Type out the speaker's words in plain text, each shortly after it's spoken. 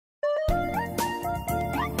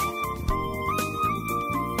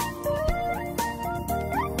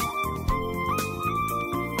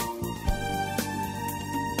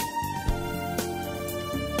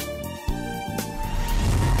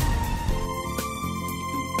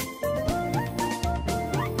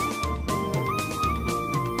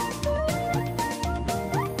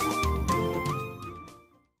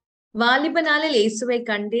வாலிப நாளில் இயேசுவை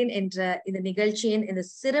கண்டேன் என்ற இந்த நிகழ்ச்சியின் இந்த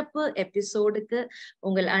சிறப்பு எபிசோடுக்கு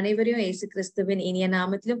உங்கள் அனைவரையும் இயேசு கிறிஸ்துவின் இனிய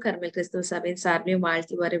நாமத்திலும் கர்மல் கிறிஸ்துவ சபையின் சார்பிலும்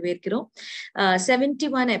வாழ்த்தி வரவேற்கிறோம்.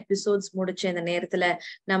 71 எபிசோட்ஸ் முடிச்ச இந்த நேரத்துல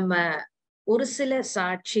நம்ம ஒரு சில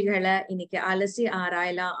சாட்சிகளை இன்னைக்கு அலசி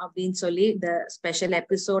ஆராயலாம் அப்படின்னு சொல்லி இந்த ஸ்பெஷல்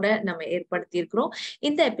எபிசோட நம்ம ஏற்படுத்தி இருக்கிறோம்.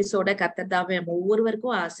 இந்த எபிசோட கர்த்தர்தாவே நம்ம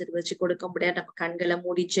ஒவ்வொருவருக்கும் ஆசீர்வதிச்சு கொடுக்க முடியாது. நம்ம கண்களை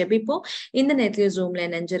மூடி ஜெபிப்போம். இந்த நேரத்திலயும் ஜூம்ல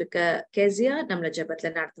நெஞ்சிருக்க கெசியா நம்மள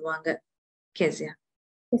ஜெபத்துல நடத்துவாங்க. கெசியா.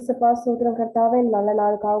 சூத்திரம் கர்த்தாவே, நல்ல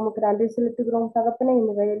நாளுக்காக உமக்கு நன்றி செலுத்துகிறோம் தகப்பனே.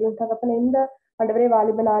 இந்த வேலையும் தகப்பனே, இந்த ஆண்டவரே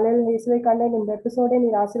வாலிப நாளில் இயேசுவை கண்டேன் இந்த எபிசோடை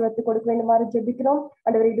நீர் ஆசீர்வதித்து கொடுக்க வேண்டுமாறு ஜெபிக்கிறோம்.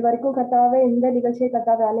 ஆண்டவரே, இது வரைக்கும் கர்த்தாவே இந்த நிகழ்ச்சியை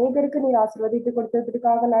கர்த்தாவே அநேகருக்கு நீர் ஆசீர்வதித்து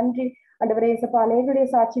கொடுத்ததுக்காக நன்றி. ஆண்டவரே இயேசப்பா, அநேகருடைய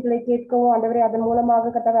சாட்சிகளை கேட்கவும் ஆண்டவரே அதன்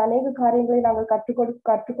மூலமாக கர்த்தாவே அநேக காரியங்களை நாங்கள்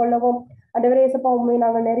கற்றுக்கொள்ளவும் ஆண்டவரே இயேசப்பா உண்மை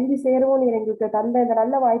நாங்கள் நெருங்கி சேரவும் நீர் எங்களுக்கு தந்த இந்த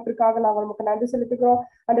நல்ல வாய்ப்பிற்காக நாங்கள் உங்களுக்கு நன்றி செலுத்துகிறோம்.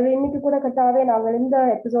 ஆண்டவரே, இன்னைக்கு கூட கர்த்தாவே நாங்கள் இந்த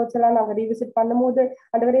எபிசோட்ஸ் எல்லாம் நாங்கள் ரீவிசிட் பண்ணும்போது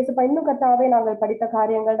ஆண்டவரே இயேசப்பா இன்னும் கர்த்தாவே நாங்கள் படித்த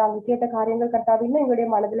காரியங்கள் நாங்கள் கேட்ட காரியங்கள் கர்த்தாவே இன்னும் எங்களுடைய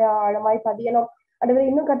மனதிலே ஆழமாய் பதியணும். ஆண்டவரே,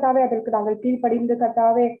 இன்னும் கர்த்தாவே அதற்கு நாங்கள் கீழ்ப்படிந்து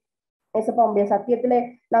கர்த்தாவே இயேசப்பா உம்முடைய சத்தியத்திலே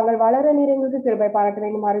நாங்கள் வளர நீர் எங்களுக்கு கிருபை பாராட்ட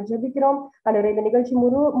வேண்டுமாறு ஜெபிக்கிறோம். ஆண்டவரே, இந்த நிகழ்ச்சி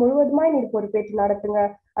முழுவதுமாய் நீர் பொறுப்பேற்று நடத்துங்க.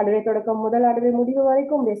 ஆண்டவரே, தொடக்கம் முதல் ஆண்டவரே முடிவு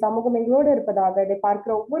வரைக்கும் உம்முடைய சமூகம் எங்களோடு இருப்பதாக இதை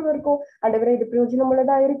பார்க்கிற ஒவ்வொருவருக்கும் ஆண்டவரே இது பிரயோஜனம்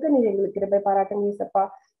உள்ளதா இருக்க நீர் எங்களுக்கு கிருபை பாராட்டுங்க. இயேசப்பா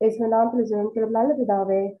இயேசுவின் நாமத்தில் ஜெபிக்கிறோம் நல்ல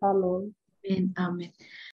பிதாவே, ஆமென். ஆமென்.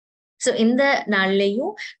 சோ இந்த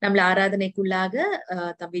நாள்லயும் நம்மள ஆராதனைக்குள்ளாக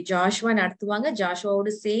தம்பி ஜாஷுவா நடத்துவாங்க.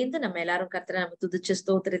 ஜாஷுவாவோடு சேர்ந்து நம்ம எல்லாரும் கர்த்தரை நம்ம துதிச்சு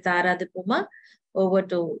ஸ்தோத்திரத்தை ஆராதிப்போமா? Over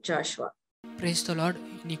to Joshua. Praise the Lord.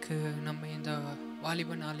 இன்னைக்கு நம்ம இந்த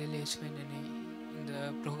வாலிப நாளில் இயேசுவின் இந்த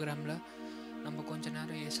ப்ரோக்ராம்ல நம்ம கொஞ்ச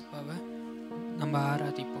நேரம் இயேசுப்பாவை நம்ம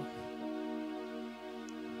ஆராதிப்போம்.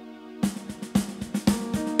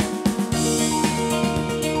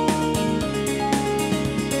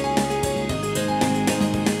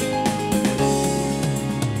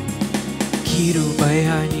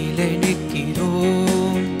 கிருபையானிலே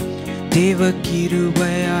நிற்கிறோம், தேவ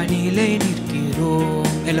கிருபையானிலே நிற்கிறோம்.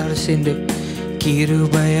 எல்லாரும் சேர்ந்து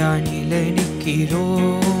கிருபையானிலே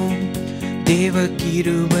நிற்கிறோம், தேவ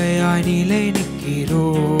கிருபையானிலே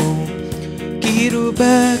நிற்கிறோம். கிருப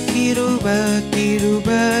கிருப கிருப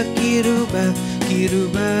கிருப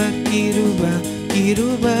கிருப கிருப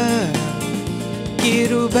கிருப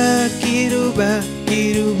கிருப கிருப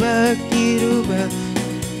கிருப கிருப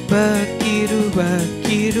கிருப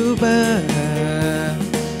கிருப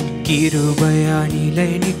கிருபையானிலே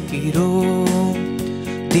நிற்கிறோம்,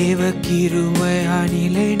 தேவ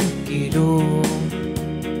கிருபையானிலே நிற்கிறோம்.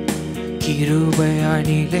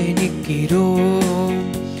 கிருபையானிலே நிற்கிறோம்,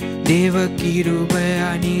 தேவ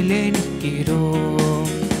கிருபையானிலே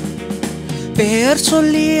நிற்கிறோம். பெயர்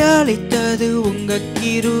சொல்லி அழைத்தது உங்க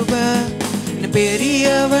கிருப,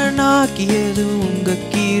 பெரியவனாக்கியது உங்க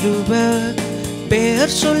கிருப.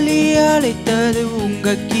 பெயர் சொல்லி அழைத்தது உங்க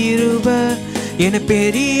கிருப, என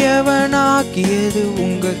பெரியவனாக்கியது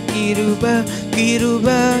உங்க கிருப. கிருப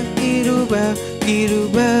கிருப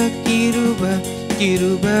கிருப கிருப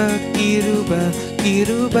கிருப கிருப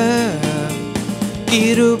கிருப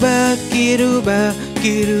கிருப கிருப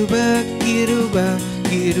கிருப கிருப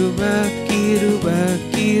கிருப கிருப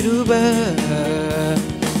கிருப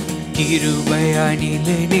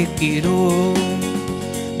கிருபையானிலே நிற்கிறோம்,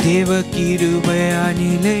 தேவ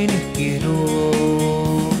கிருபையானிலே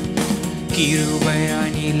நிற்கிறோம்.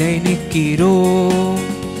 கிருபையானிலே நிற்கிறோம்,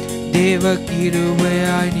 தேவ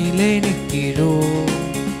கிருபையானிலே நிற்கிறோம்.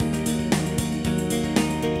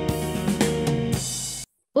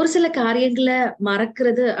 ஒரு சில காரியங்களை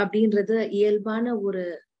மறக்கிறது அப்படின்றது இயல்பான ஒரு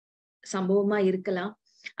சம்பவமா இருக்கலாம்.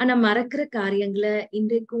 ஆனா மறக்கிற காரியங்களை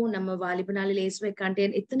இன்றைக்கும் நம்ம வாலிப நாளில் இயேசுவை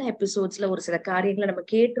கண்டேன் இத்தனை எபிசோட்ஸ்ல ஒரு சில காரியங்களை நம்ம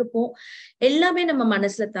கேட்டிருப்போம். எல்லாமே நம்ம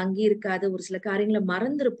மனசுல தங்கி இருக்காது. ஒரு சில காரியங்களை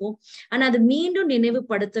மறந்திருப்போம். ஆனா அது மீண்டும்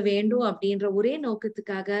நினைவுபடுத்த வேண்டும் அப்படின்ற ஒரே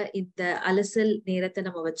நோக்கத்துக்காக இந்த அலசல் நேரத்தை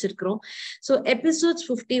நம்ம வச்சிருக்கிறோம். சோ எபிசோட்ஸ்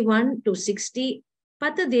 51 to 60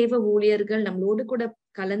 10 தேவ ஊழியர்கள் நம்மளோடு கூட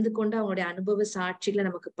கலந்து கொண்டு அவங்களுடைய அனுபவ சாட்சிகளை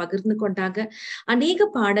நமக்கு பகிர்ந்து கொண்டாங்க. அநேக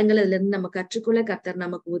பாடங்கள் அதுல இருந்து நம்ம கற்றுக்கொள்ள கர்த்தர்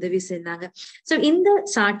நமக்கு உதவி செய்தாங்க. சோ இந்த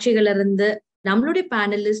சாட்சிகள் இருந்து நம்மளுடைய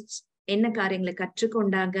பேனலிஸ்ட் என்ன காரியங்களை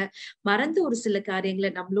கற்றுக்கொண்டாங்க, மறந்து ஒரு சில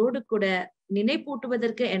காரியங்களை நம்மளோடு கூட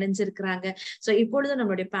நினைப்பூட்டுவதற்கு இணைஞ்சிருக்கிறாங்க. சோ இப்பொழுது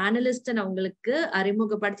நம்மளுடைய பேனலிஸ்ட நான் உங்களுக்கு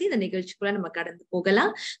அறிமுகப்படுத்தி இந்த நிகழ்ச்சிக்குள்ள நம்ம கடந்து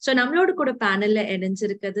போகலாம். சோ நம்மளோடு கூட பேனல்ல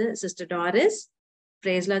இணைஞ்சிருக்கிறது sister Doris.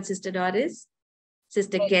 Price Lord sister Doris.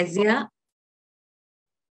 Sister Kezia.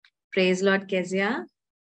 Praise Lord Kezia.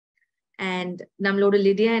 And நம்மளோட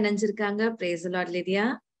லிடியா இணைஞ்சிருக்காங்க. Praise the Lord Lydia.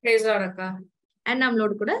 Praise Lord அக்கா. And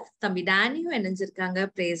நம்மளோட கூட தம்பி டானியும் இணைஞ்சிருக்காங்க.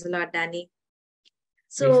 Praise the Lord Danny.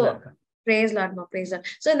 So Praise Lord, praise Lord.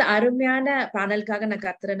 So இந்த அருமையான பேனலுக்காக நான்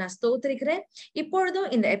கர்த்தரை நான் ஸ்தோத்திரிக்கிறேன். இப்பொழுதும்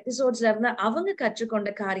இந்த எபிசோட்ஸ்ல இருந்து அவங்க கற்றுக்கொண்ட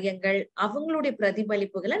காரியங்கள், அவங்களுடைய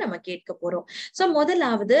பிரதிபலிப்புகளை நம்ம கேட்க போறோம். சோ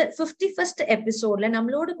முதலாவது 51st எபிசோட்ல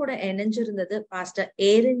நம்மளோட கூட இணைஞ்சிருந்தது பாஸ்டர்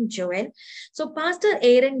ஏரன் ஜோயல். சோ பாஸ்டர்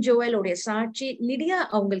ஏரன் ஜோயல் உடைய சாட்சி லிடியா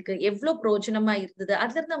அவங்களுக்கு எவ்வளவு பிரயோஜனமா இருந்தது,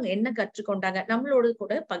 அதுல இருந்து அவங்க என்ன கற்றுக்கொண்டாங்க, நம்மளோட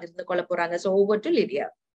கூட பகிர்ந்து கொள்ள போறாங்க. So over to Lydia.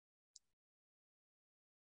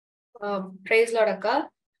 Price Lord அக்கா.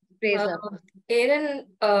 ஏரன்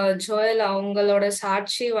ஜோயல் அவங்களோட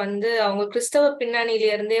சாட்சி அவங்க கிறிஸ்தவ பின்னணியில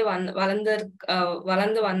இருந்தே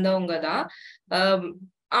வளர்ந்து வந்தவங்க தான்.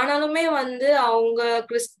 ஆனாலுமே அவங்க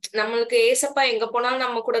நம்மளுக்கு ஏசப்பா எங்க போனாலும்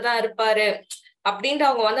நம்ம கூட தான் இருப்பாரு அப்படின்ட்டு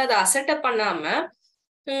அவங்க அதை அசட்டப் பண்ணாம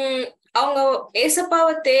அவங்க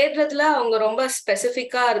ஏசப்பாவை தேடுறதுல அவங்க ரொம்ப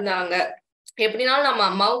ஸ்பெசிபிக்கா இருந்தாங்க. எப்படினாலும் நம்ம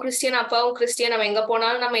அம்மாவும் கிறிஸ்டியன், அப்பாவும் கிறிஸ்டியன், நம்ம எங்க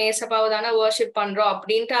போனாலும் நம்ம ஏசப்பாவை தானே வர்ஷிப் பண்றோம்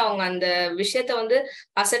அப்படின்ட்டு அவங்க அந்த விஷயத்த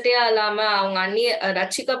அசட்டையா இல்லாம அவங்க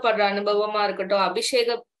ரட்சிக்கப்படுற அனுபவமா இருக்கட்டும்,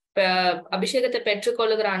 அபிஷேகத்தை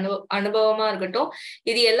பெற்றுக்கொள்ளுகிற அனுபவமா இருக்கட்டும்,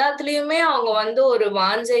 இது எல்லாத்துலயுமே அவங்க ஒரு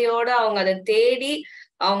வாஞ்சையோட அவங்க அதை தேடி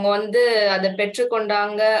அவங்க அதை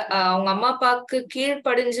பெற்றுக்கொண்டாங்க. அவங்க அம்மா அப்பாவுக்கு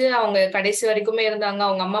கீழ்ப்படிஞ்சு அவங்க கடைசி வரைக்குமே இருந்தாங்க.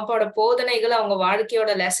 அவங்க அம்மா அப்பாவோட போதனைகளை அவங்க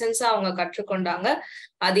வாழ்க்கையோட லெசன்ஸா அவங்க கற்றுக்கொண்டாங்க.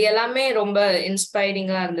 அது எல்லாமே ரொம்ப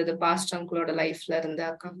இன்ஸ்பைரிங்கா இருந்தது பாஸ்டர் அங்கிளோட லைஃப்ல இருந்து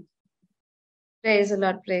அக்கா. Praise the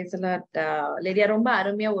Lord, praise the Lord. Lydia ரொம்ப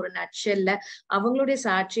அருமையா ஒரு நட்சல்ல அவங்களுடைய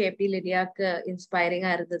சாட்சி எப்படி லிடியாக்கு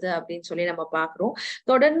இன்ஸ்பைரிங்கா இருந்தது அப்படின்னு சொல்லி நம்ம பாக்குறோம்.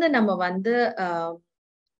 தொடர்ந்து நம்ம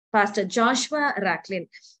பாஸ்டர் ஜாஷ்வா ராக்லின்,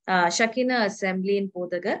 ஷக்கினா அசெம்பிளியின்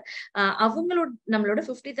போதகர், நம்மளோட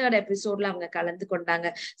 53rd எபிசோட்ல அவங்க கலந்து கொண்டாங்க.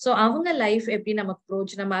 சோ அவங்க லைஃப் எப்படி நமக்கு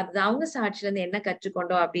பிரயோஜனமா இருந்தது, அவங்க சாட்சியில இருந்து என்ன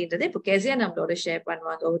கற்றுக்கொண்டோம் அப்படின்றத இப்போ கெசியா நம்மளோட ஷேர்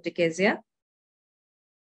பண்ணுவாங்க. ஓட்டு கெசியா.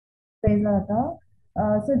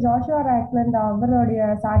 ஸோ ஜாஷுவா ராக்லண்ட் அவருடைய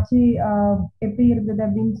சாட்சி எப்படி இருந்தது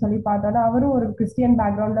அப்படின்னு சொல்லி பார்த்தோன்னா, அவரும் ஒரு கிறிஸ்டியன்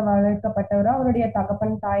பேக்ரவுண்ட்ல வளர்க்கப்பட்டவர். அவருடைய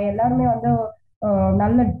தகப்பன் தாய் எல்லாருமே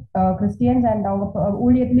நல்ல கிறிஸ்டியன்ஸ் அண்ட் அவங்க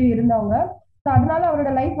ஊழியத்திலயும் இருந்தவங்க. ஸோ அதனால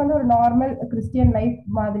அவரோட லைஃப் ஒரு நார்மல் கிறிஸ்டியன் லைஃப்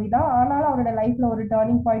மாதிரி தான். ஆனாலும் அவரோட லைஃப்ல ஒரு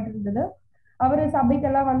டேர்னிங் பாயிண்ட் இருந்தது. அவரு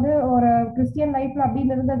சபைக்கெல்லாம் ஒரு கிறிஸ்டியன் லைஃப்ல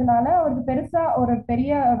அப்படின்னு இருந்ததுனால அவருக்கு பெருசா ஒரு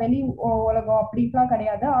பெரிய வெளி உலகம் அப்படின்லாம்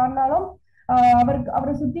கிடையாது. ஆனாலும்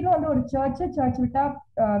அவரை சுத்திலும் ஒரு சர்ச் விட்டா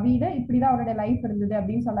வீடு, இப்படிதான் அவருடைய லைஃப் இருந்தது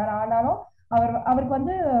அப்படின்னு சொன்னாரு. ஆனாலும்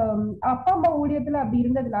அவருக்கு அப்பா அம்மா ஊழியத்துல அப்படி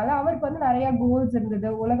இருந்ததுனால அவருக்கு நிறைய கோல்ஸ் இருந்தது.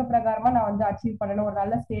 உலக பிரகாரமா நான் அச்சீவ் பண்ணணும், ஒரு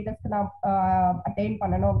நல்ல ஸ்டேட்டஸ்க்கு நான் அட்டைன்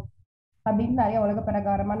பண்ணணும் அப்படின்னு நிறைய உலக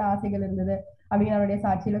பிரகாரமான ஆசைகள் இருந்தது அப்படின்னு அவருடைய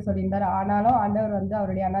சாட்சியில சொல்லியிருந்தாரு. ஆனாலும் ஆண்டவர்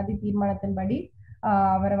அவருடைய அனாதி தீர்மானத்தின்படி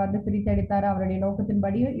அவரை பிரித்தெடுத்தாரு. அவருடைய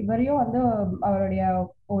நோக்கத்தின்படி இவரையும் அவருடைய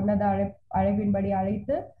உன்னத அழைப்பின்படி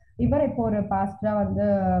அழைத்து இவர் இப்போ ஒரு பாஸ்டரா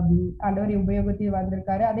ஆண்டவரை உபயோகித்து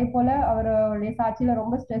வந்திருக்காரு. அதே போல அவருடைய சாட்சியில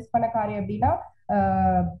ரொம்ப ஸ்ட்ரெஸ் பண்ண காரியம் எப்படின்னா,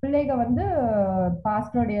 பிள்ளைங்க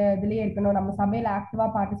பாஸ்டருடைய இதுலயே இருக்கணும், நம்ம சபையில ஆக்டிவா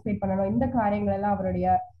பார்ட்டிசிபேட் பண்ணணும். இந்த காரியங்கள் எல்லாம்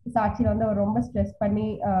அவருடைய சாட்சியில அவர் ரொம்ப ஸ்ட்ரெஸ் பண்ணி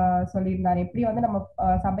சொல்லியிருந்தாரு. எப்படி நம்ம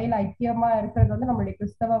சபையில ஐக்கியமா இருக்கிறது நம்மளுடைய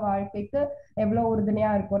கிறிஸ்தவ வாழ்க்கைக்கு எவ்வளவு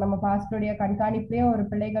உறுதுணையா இருக்கும். நம்ம பாஸ்டருடைய கண்காணிப்புலயே ஒரு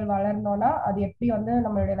பிள்ளைகள் வளர்ந்தோம்னா அது எப்படி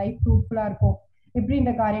நம்மளுடைய லைஃப் ஃப்ரூட்ஃபுல்லா இருக்கும்.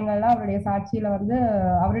 இப்படின்ற காரியங்கள்லாம் அவருடைய சாட்சியில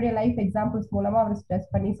அவருடைய லைஃப் எக்ஸாம்பிள்ஸ் மூலமா அவர்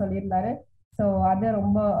ஸ்ட்ரெஸ் பண்ணி சொல்லியிருந்தாரு. ஸோ அது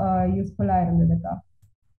ரொம்ப யூஸ்ஃபுல்லா இருந்ததுக்கா.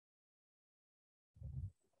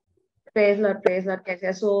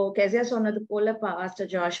 கெசியா சொன்னது போல பாஸ்டர்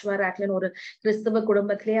ஜாஷ்வா ராக்லின் ஒரு கிறிஸ்தவ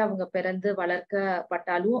குடும்பத்திலேயே அவங்க பிறந்து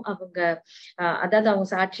வளர்க்கப்பட்டாலும் அதாவது அவங்க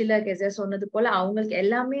சாட்சியில கெசியா சொன்னது போல அவங்களுக்கு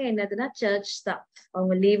எல்லாமே என்னதுன்னா சர்ச் தான்.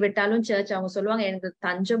 அவங்க லீவ் விட்டாலும் சர்ச். அவங்க சொல்லுவாங்க எனக்கு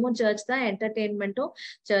தஞ்சமும் சர்ச் தான், என்டர்டெயின்மெண்ட்டும்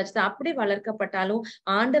சர்ச் தான். அப்படி வளர்க்கப்பட்டாலும்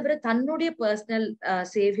ஆண்டவர் தன்னுடைய பர்சனல்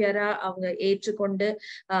சேவியரா அவங்க ஏற்றுக்கொண்டு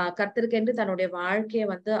கர்த்தருக்கென்று தன்னுடைய வாழ்க்கையை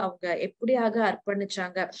அவங்க எப்படியாக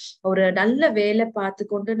அர்ப்பணிச்சாங்க. ஒரு நல்ல வேலை பார்த்து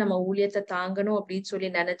கொண்டு நம்ம ஊழியத்தை தாங்கணும் அப்படின்னு சொல்லி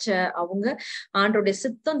நினைச்ச அவங்க ஆண்டருடைய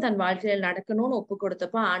சித்தம் தன் வாழ்க்கையில நடக்கணும்னு ஒப்பு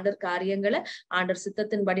கொடுத்தப்ப ஆண்டர் காரியங்களை ஆண்டர்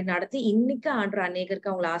சித்தத்தின்படி நடத்தி இன்னைக்கு ஆண்டர்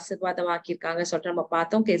அநேகருக்கு அவங்களை ஆசீர்வாதமாக்கியிருக்காங்க சொல்லிட்டு நம்ம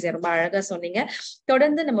பார்த்தோம். கேசி ரொம்ப அழகா சொன்னீங்க.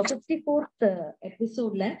 தொடர்ந்து நம்ம 54th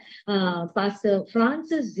எபிசோட்ல pastor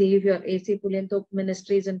Francis Xavier, AC புலியன்தோப்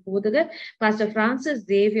ministries போதகர் பாஸ்டர் பிரான்சிஸ்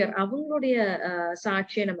ஜேவியர் அவங்களுடைய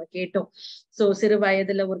சாட்சியை நம்ம கேட்டோம். சோ சிறு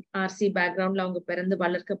வயதுல ஒரு ஆர்சி பேக்ரவுண்ட்ல அவங்க பிறந்து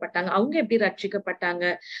வளர்க்கப்பட்டாங்க. அவங்க எப்படி ரட்சிக்கப்பட்டாங்க,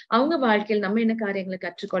 அவங்க வாழ்க்கையில் நம்ம என்ன காரியங்களை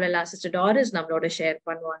கற்றுக்கொள்ளலாம், சிஸ்டர் டாரிஸ் நம்மளோட ஷேர்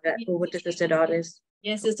பண்ணுவாங்க. Over to sister Doris.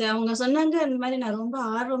 Yes sister, அவங்க சொன்னாங்க இந்த மாதிரி நான் ரொம்ப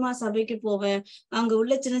ஆர்வமா சபைக்கு போவேன், அங்க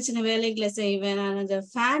உள்ள சின்ன சின்ன வேலைகளை செய்வேன், நான் அந்த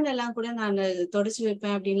ஃபேன் எல்லாம் கூட நான் தொடச்சு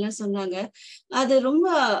வைப்பேன் அப்படின்லாம் சொன்னாங்க. அது ரொம்ப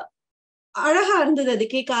அழகா இருந்தது, அது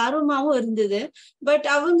கேட்க ஆர்வமாவும் இருந்தது. பட்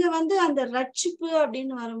அவங்க அந்த ரட்சிப்பு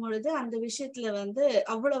அப்படின்னு வரும்பொழுது அந்த விஷயத்துல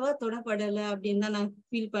அவ்வளவா தொடப்படல அப்படின்னு தான் நான்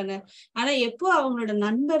ஃபீல் பண்ணேன். ஆனா எப்போ அவங்களோட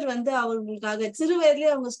நண்பர் அவங்களுக்காக சிறு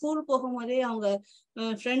வயதுலயே அவங்க ஸ்கூல் போகும்போதே அவங்க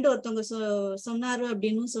ஃப்ரெண்ட் ஒருத்தவங்க சொன்னாரு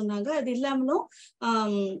அப்படின்னு சொன்னாங்க. அது இல்லாமலும்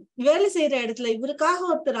வேலை செய்யற இடத்துல இவருக்காக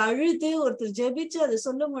ஒருத்தர் அழுது ஒருத்தர் ஜெபிச்சு அதை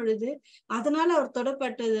சொல்லும் பொழுது அதனால அவர்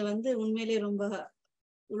தொடப்பட்டது உண்மையிலேயே ரொம்ப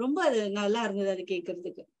ரொம்ப அது நல்லா இருந்தது அது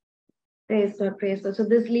கேட்கறதுக்கு. Praise God, praise God. So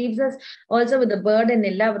this leaves us also with the burden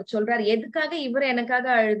இல்ல. அவர் சொல்றாரு எதுக்காக இவர் எனக்காக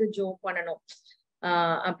அழுது ஜோம் பண்ணணும்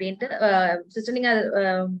அப்படின்ட்டு. சிஸ்டர் நீங்க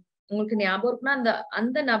உங்களுக்கு ஞாபகம் இருக்குன்னா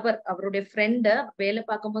அந்த நபர் அவருடைய ஃப்ரெண்ட வேலை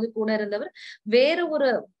பார்க்கும்போது கூட இருந்தவர் வேற ஒரு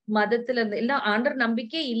மதத்துல இருந்து இல்ல ஆண்டவர்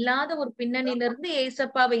நம்பிக்கை இல்லாத ஒரு பின்னணியில இருந்து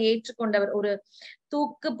ஏசப்பாவை ஏற்றுக்கொண்டவர். ஒரு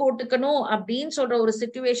தூக்கு போட்டுக்கணும் அப்படின்னு சொல்ற ஒரு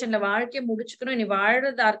சிச்சுவேஷன்ல வாழ்க்கையை முடிச்சுக்கணும், இனி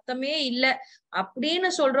வாழறது அர்த்தமே இல்ல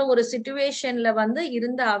அப்படின்னு சொல்ற ஒரு சிச்சுவேஷன்ல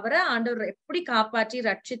இருந்த அவரை ஆண்டவர் எப்படி காப்பாற்றி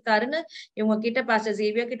ரட்சித்தாருன்னு இவங்க கிட்ட பாஸ்டர்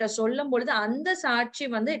சேவியர் கிட்ட சொல்லும் பொழுது அந்த சாட்சி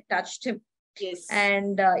இட் டச்ட் ஹிம்.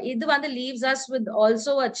 And இது leaves us with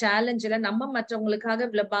also a challenge. இல்ல நம்ம மற்றவங்களுக்காக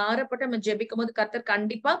இவ்வளவு பாரப்பட்டு நம்ம ஜெபிக்கும் போது கர்த்தர்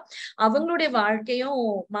கண்டிப்பா அவங்களுடைய வாழ்க்கையும்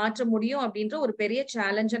மாற்ற முடியும் அப்படின்ற ஒரு பெரிய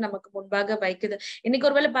சேலஞ்ச நமக்கு முன்பாக வைக்குது. இன்னைக்கு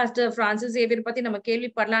ஒருவேளை பாஸ்டர் பிரான்சிஸ் சேவியர் பத்தி நம்ம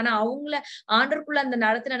கேள்விப்படலாம், ஆனா அவங்கள ஆண்டருக்குள்ள அந்த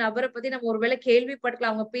நடத்தின நபரை பத்தி நம்ம ஒருவேளை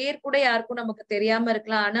கேள்விப்பட்டிருக்கலாம், அவங்க பேர் கூட யாருக்கும் நமக்கு தெரியாம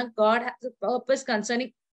இருக்கலாம். ஆனா God has a purpose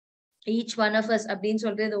concerning each one of us அப்படின்னு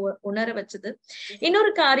சொல்றது உணர வச்சது.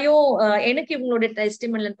 இன்னொரு காரியம் எனக்கு இவங்களோட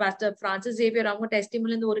டெஸ்டிமனில பாஸ்டர் பிரான்சிஸ் சேவியர் அவங்க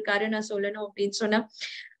டெஸ்டிமனில இருந்து ஒரு காரியம் நான் சொல்லணும் அப்படின்னு சொன்னா,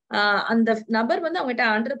 அந்த நபர் அவங்ககிட்ட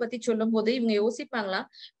ஆண்டரை பத்தி சொல்லும் போது இவங்க யோசிப்பாங்களா,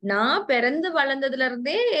 நான் பிறந்து வளர்ந்ததுல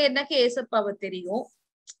இருந்தே எனக்கு ஏசப்பாவை தெரியும்,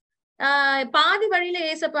 பாதி வழியில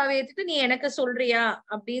ஏசப்பாவை ஏத்துட்டு நீ எனக்கு சொல்றியா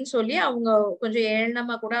அப்படின்னு சொல்லி அவங்க கொஞ்சம்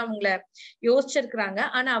ஏளனமா கூட அவங்கள யோசிச்சிருக்கிறாங்க.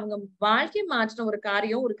 ஆனா அவங்க வாழ்க்கை மாற்றின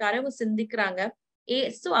ஒரு காரியம் சிந்திக்கிறாங்க,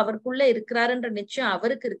 ஏசு அவருக்குள்ள இருக்கிறாருன்ற நிச்சயம்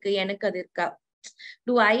அவருக்கு இருக்கு, எனக்கு அது இருக்கா?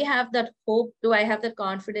 Do I have that hope? Do I have that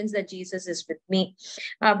confidence that Jesus is with me?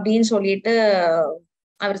 அப்படின்னு சொல்லிட்டு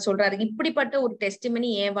அவர் சொல்றாரு. இப்படிப்பட்ட ஒரு டெஸ்டிமனி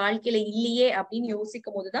என் வாழ்க்கையில இல்லையே அப்படின்னு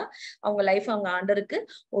யோசிக்கும் போதுதான் அவங்க லைஃப் அவங்க ஆண்டருக்கு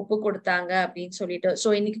ஒப்பு கொடுத்தாங்க அப்படின்னு சொல்லிட்டு.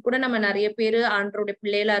 சோ இன்னைக்கு கூட நம்ம நிறைய பேரு ஆண்டருடைய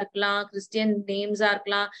பிள்ளைகளா இருக்கலாம், கிறிஸ்டியன் நேம்ஸா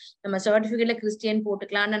இருக்கலாம், நம்ம சர்டிபிகேட்ல கிறிஸ்டியன்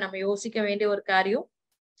போட்டுக்கலாம்னு நம்ம யோசிக்க வேண்டிய ஒரு காரியம்,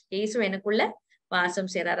 இயேசு எனக்குள்ள வாசம்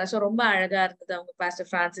செய்றாரா. சோ ரொம்ப அழகா இருந்தது அவங்க pastor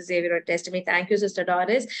Francis சேவியரோட testimony. Thank you sister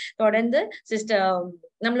Doris. தொடர்ந்து சிஸ்டர்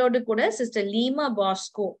நம்மளோட கூட சிஸ்டர் லீமா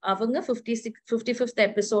பாஸ்கோ அவங்க 55th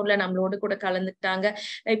எபிசோட்ல நம்மளோட கூட கலந்துட்டாங்க.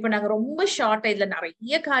 இப்ப நாங்க ரொம்ப ஷார்ட்டா இதுல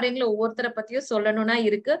நிறைய காரியங்களை ஒவ்வொருத்தரை பத்தியும் சொல்லணும்னா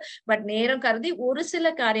இருக்கு, பட் நேரம் கருதி ஒரு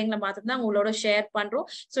சில காரியங்களை மாத்திரம் தான் உங்களோட ஷேர் பண்றோம்.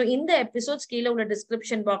 சோ இந்த எபிசோட்ஸ் கீழே உள்ள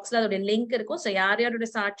டிஸ்கிரிப்ஷன் பாக்ஸ்ல அதோட லிங்க் இருக்கும். சோ யார் யாரோட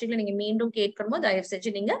சாட்சிகளை நீங்க மீண்டும் கேட்கணுமோ தயவு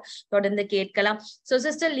செஞ்சு நீங்க தொடர்ந்து கேட்கலாம். சோ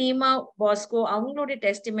சிஸ்டர் லீமா பாஸ்கோ அவங்களுடைய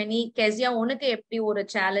டெஸ்டிமனி, கெசியா உனக்கு எப்படி ஒரு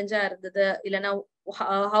சேலஞ்சா இருந்தது, இல்லைன்னா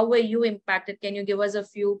how were you impacted? Can you give us a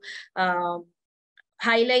few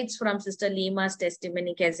highlights from Sister Lima's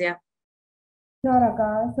testimony, Kezia? Sure அக்கா.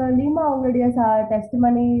 ஸோ லீமா அவங்களுடைய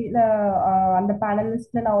டெஸ்டிமனில அந்த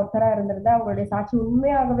பேனலிஸ்ட்ல நான் ஒருத்தரா இருந்திருந்தேன். அவங்களுடைய சாட்சி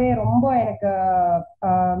உண்மையாகவே ரொம்ப எனக்கு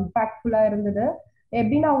இம்பாக்ட்ஃபுல்லா இருந்தது.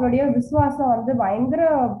 எப்படின்னா அவங்களுடைய விசுவாசம் பயங்கர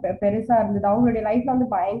பெருசா இருந்தது. அவங்களுடைய லைஃப்ல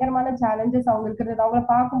பயங்கரமான சேலஞ்சஸ் அவங்களுக்கு இருந்தது. அவங்கள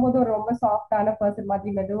பார்க்கும்போது ஒரு ரொம்ப சாஃப்டான பர்சன்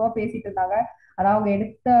மாதிரி மெதுவா பேசிட்டு இருந்தாங்க. ஆனா அவங்க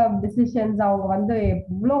எடுத்த டிசிஷன்ஸ், அவங்க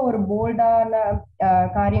எவ்வளோ ஒரு போல்டான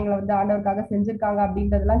காரியங்களை ஆண்டவருக்காக செஞ்சிருக்காங்க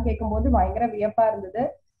அப்படின்றதெல்லாம் கேட்கும்போது பயங்கர வியப்பா இருந்தது.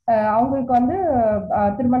 அவங்களுக்கு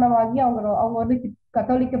திருமணமாகி அவங்க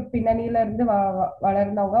கத்தோலிக்க பின்னணியில இருந்து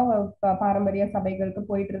வளர்ந்தவங்க, அவங்க பாரம்பரிய சபைகளுக்கு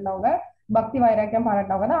போயிட்டு இருந்தவங்க, பக்தி வைராக்கியம்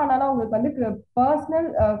பாராட்டினவங்க தான். ஆனாலும் அவங்களுக்கு பர்சனல்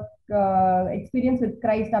எக்ஸ்பீரியன்ஸ் வித்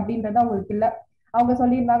கிரைஸ்ட் அப்படின்றது அவங்களுக்கு இல்லை. அவங்க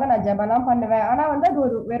சொல்லியிருந்தாங்க, நான் ஜெபலாம் பண்ணுவேன், ஆனா அது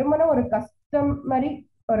ஒரு வெறுமனே ஒரு கஸ்டமரி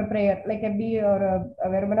ஒரு ப்ரேயர், லைக் எப்படி ஒரு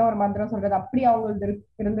வெறுமனே ஒரு மந்திரம் சொல்றது அப்படி அவங்களுக்கு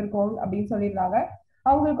இருந்திருக்கும் அப்படின்னு சொல்லியிருந்தாங்க.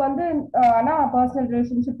 அவங்களுக்கு ஆனா பர்சனல்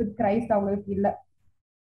ரிலேஷன்ஷிப் வித் கிரைஸ்ட் அவங்களுக்கு இல்லை.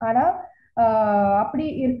 ஆனா அப்படி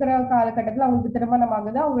இருக்கிற காலகட்டத்துல அவங்களுக்கு திருமணம்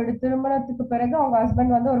ஆகுது. அவங்களுடைய திருமணத்துக்கு பிறகு அவங்க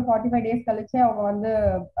ஹஸ்பண்ட் ஒரு 45 days கழிச்சு அவங்க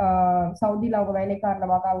சவுதியில அவங்க வேலை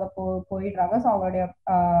காரணமாக அங்க போயிடுறாங்க. ஸோ அவங்களுடைய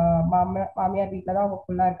மாமியார் வீட்டுலதான் அவங்க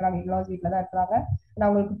ஃபுல்லா இருக்கிறாங்க, இன்லாஸ் வீட்டுல தான் இருக்கிறாங்க.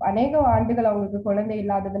 அவங்களுக்கு அநேக ஆண்டுகள் அவங்களுக்கு குழந்தை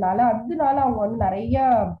இல்லாததுனால அவங்க நிறைய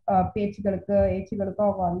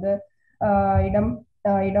ஏச்சுகளுக்கும் அவங்க இடம்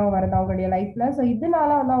வருது அவங்களுடைய லைஃப்ல. ஸோ இதனால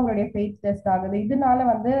அவங்களுடைய ஃபெய்த் டெஸ்ட் ஆகுது. இதனால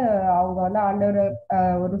அவங்க ஆண்டவர்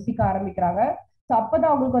ருசிக்க ஆரம்பிக்கிறாங்க. ஸோ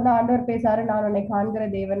அப்பதான் அவங்களுக்கு ஆண்டவர் பேசாரு, நான் உன்னை காண்கிற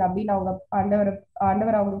தேவன் அப்படின்னு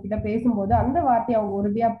ஆண்டவர் அவங்க கிட்ட பேசும்போது அந்த வார்த்தையை அவங்க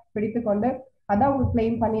உறுதியா பிடித்து கொண்டு அதை அவங்க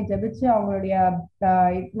கிளைம் பண்ணி ஜெபிச்சு அவங்களுடைய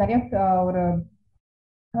நிறைய ஒரு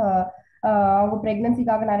அவங்க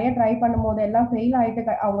பிரெக்னன்சிக்காக நிறைய ட்ரை பண்ணும் போது எல்லாம் ஃபெயில்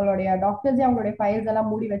ஆயிட்டு அவங்களுடைய டாக்டர்ஸே அவங்களுடைய ஃபைல்ஸ் எல்லாம்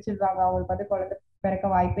மூடி வச்சிருக்காங்க, அவங்களுக்கு வந்து குழந்தை பிறக்க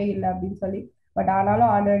வாய்ப்பே இல்லை அப்படின்னு சொல்லி. பட்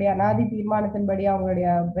ஆனாலும் ஆண்டவருடைய அனாதி தீர்மானத்தின்படி அவங்களுடைய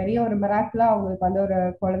பெரிய ஒரு மிராக்கிளா அவங்களுக்கு வந்து ஒரு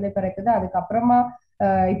குழந்தை பிறக்குது. அதுக்கப்புறமா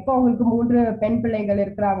இப்போ அவங்களுக்கு 3 பெண் பிள்ளைகள்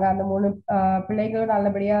இருக்கிறாங்க. அந்த 3 பிள்ளைகளும்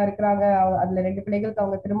நல்லபடியா இருக்கிறாங்க. அதுல 2 பிள்ளைகளுக்கு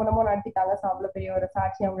அவங்க திருமணமும் நடத்திட்டாங்க. ஸோ அவ்வளவு பெரிய ஒரு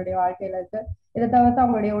சாட்சி அவங்களுடைய வாழ்க்கையில இருக்கு. இதை தவிர்த்து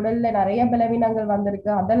அவங்களுடைய உடல்ல நிறைய பலவீனங்கள்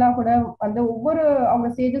வந்திருக்கு. அதெல்லாம் கூட வந்து ஒவ்வொரு அவங்க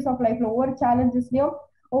ஸ்டேஜஸ் ஆஃப் லைஃப்ல ஒவ்வொரு சேலஞ்சஸ்லயும்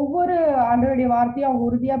ஒவ்வொரு ஆண்டவருடைய வார்த்தையும் அவங்க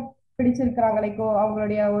உறுதியா பிடிச்சிருக்கிறாங்க. லைக்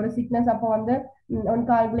அவங்களுடைய ஒரு சிக்னஸ் அப்போ வந்து உன்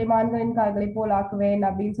கால்களை மான்களின் கால்களை போல் ஆக்குவேன்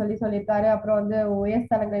அப்படின்னு சொல்லியிருக்காரு. அப்புறம் வந்து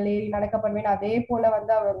உயர்ஸ்தலங்கள் ஏறி நடக்க பண்ணுவேன். அதே போல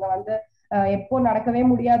வந்து அவங்க வந்து எப்போ நடக்கவே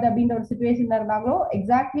முடியாது அப்படின்ற ஒரு சுச்சுவேஷன்ல இருந்தாங்களோ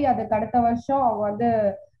எக்ஸாக்ட்லி அதுக்கு அடுத்த வருஷம் அவங்க வந்து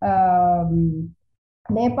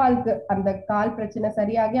நேபாளுக்கு அந்த கால் பிரச்சனை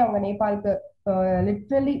சரியாகி அவங்க நேபாளுக்கு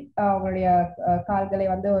லிட்ரலி அவங்களுடைய கால்களை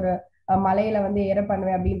வந்து ஒரு மலையில வந்து ஏற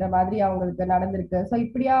பண்ணுவேன் அப்படின்ற மாதிரி அவங்களுக்கு நடந்திருக்கு. ஸோ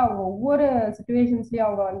இப்படியா அவங்க ஒவ்வொரு சுச்சுவேஷன்ஸ்லயும்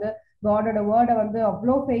அவங்க வந்து காடோட வேர்டை வந்து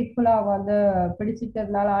அவ்வளோ ஃபெய்த்ஃபுல்லா அவங்க வந்து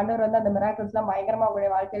பிடிச்சிட்டதுனால ஆண்டவர் வந்து அந்த மிராக்கிள்ஸ் எல்லாம் பயங்கரமா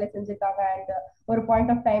அவங்களுடைய வாழ்க்கையில செஞ்சிருக்காங்க. அண்ட் ஒரு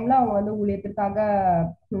பாயிண்ட் ஆஃப் டைம்ல அவங்க வந்து ஊழியத்திற்காக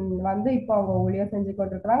வந்து இப்போ அவங்க ஊழியம் செஞ்சு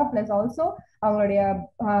கொண்டிருக்கிறாங்க. பிளஸ் ஆல்சோ அவங்களுடைய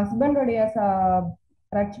ஹஸ்பண்டோடைய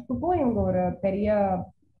ரட்சிப்புக்கும் இவங்க ஒரு பெரிய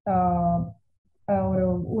ஒரு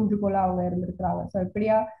ஊன்றுகோலா அவங்க இருந்திருக்கிறாங்க. ஸோ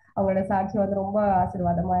இப்படியா அவங்களோட சாட்சி வந்து ரொம்ப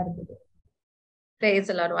ஆசீர்வாதமா இருந்தது. Praise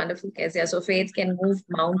the Lord, wonderful Kezia. So faith can move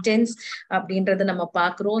mountains அப்படின்றத நம்ம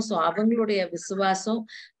பாக்குறோம். ஸோ அவங்களுடைய விசுவாசம்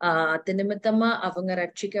நிமித்தமா அவங்க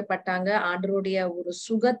ரட்சிக்கப்பட்டாங்க. ஆண்டவருடைய ஒரு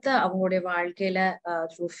சுகத்தை அவங்களுடைய வாழ்க்கையில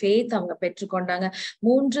ஃபேத் அவங்க பெற்றுக்கொண்டாங்க.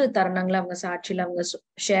 3 தருணங்களை அவங்க சாட்சியில அவங்க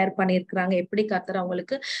ஷேர் பண்ணியிருக்கிறாங்க. எப்படி கர்த்தர்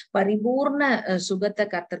அவங்களுக்கு பரிபூர்ண சுகத்தை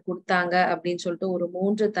கர்த்தர் கொடுத்தாங்க அப்படின்னு சொல்லிட்டு ஒரு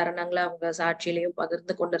 3 தருணங்களை அவங்க சாட்சியிலையும்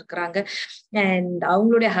பகிர்ந்து கொண்டிருக்கிறாங்க. அண்ட்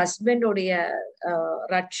அவங்களுடைய ஹஸ்பண்டோடைய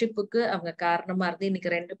ரட்சிப்புக்கு அவங்க காரணமா இருந்து இன்னைக்கு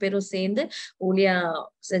 2 பேரும் சேர்ந்து ஊழியம்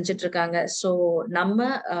செஞ்சுட்டு இருக்காங்க. சோ நம்ம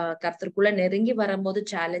கர்த்தருக்குள்ள நெருங்கி வரும்போது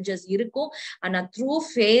சேலஞ்சஸ் இருக்கும். ஆனா த்ரூ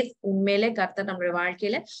ஃபேத் உண்மையிலே கர்த்தர் நம்மளுடைய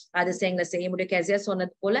வாழ்க்கையில அது செய்ய முடியும். கேசியா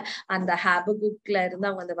சொன்னது போல அந்த ஹாபகுக்ல இருந்து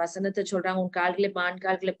அவங்க அந்த வசனத்தை சொல்றாங்க, உன் கால்களை மான்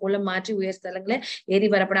கால்களை போல மாற்றி உயர் ஸ்தலங்களை ஏறி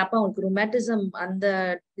வரப்பட. அப்ப அவங்களுக்கு ரொமாட்டிசம் அந்த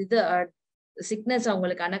இது சிக்னஸ்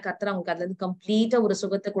அவங்களுக்கு, ஆனா கர்த்தர் அவங்களுக்கு அதுல இருந்து கம்ப்ளீட்டா ஒரு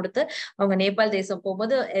சுகத்தை கொடுத்து அவங்க நேபாள் தேசம்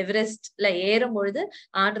போகும்போது எவரெஸ்ட்ல ஏறும் பொழுது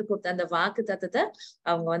ஆண்டவர் கொடுத்த அந்த வாக்கு தத்தத்தை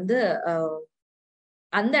அவங்க வந்து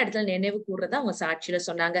அந்த இடத்துல நினைவு கூறுறத அவங்க சாட்சியில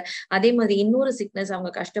சொன்னாங்க. அதே மாதிரி இன்னொரு சிக்னஸ்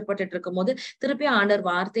அவங்க கஷ்டப்பட்டுட்டு இருக்கும் போது திருப்பி ஆண்டவர்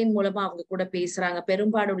வார்த்தையின் மூலமா அவங்க கூட பேசுறாங்க.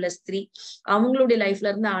 பெரும்பாடுள்ள ஸ்திரீ அவங்களுடைய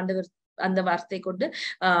லைஃப்ல இருந்து ஆண்டவர் அந்த வார்த்தை கொண்டு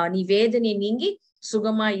நீ வேதனை நீங்கி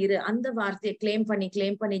சுகமா இரு, அந்த வார்த்தையை கிளைம்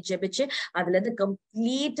பண்ணி ஜெபிச்சு அதுல இருந்து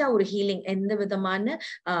கம்ப்ளீட்டா ஒரு ஹீலிங், எந்த விதமான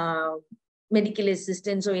மெடிக்கல்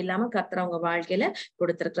அசிஸ்டன்ஸோ இல்லாம கர்த்தர் அவங்க வாழ்க்கையில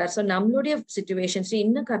கொடுத்திருக்கிறார். ஸோ நம்மளுடைய சிச்சுவேஷன்ஸ்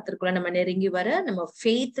இன்னும் கர்த்தருக்குள்ள நம்ம நெருங்கி வர, நம்ம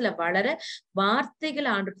ஃபெய்த்ல வளர,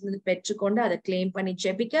 வார்த்தைகளை ஆண்டவரிலிருந்து பெற்றுக்கொண்டு அதை கிளைம் பண்ணி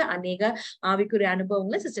ஜெபிக்க அநேக ஆவிக்குரிய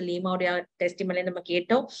அனுபவங்களை சிஸ்டர் லீமாவுடைய டெஸ்டிமனில நம்ம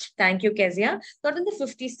கேட்டோம். Thank you Kezia. தொடர்ந்து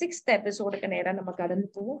 56th எபிசோடுக்கு நேரம் நம்ம கடந்து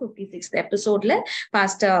போவோம். 56th எபிசோட்ல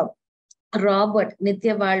பாஸ்டர் ராபர்ட்,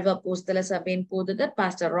 நித்திய வாழ்வு அப்போஸ்தல சபையின் போதகர்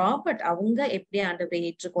பாஸ்டர் ராபர்ட் அவங்க எப்படி ஆண்டவரை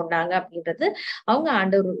ஏற்றுக்கொண்டாங்க அப்படின்றது, அவங்க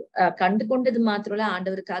ஆண்டவர் கண்டு கொண்டது மாத்திரம் இல்ல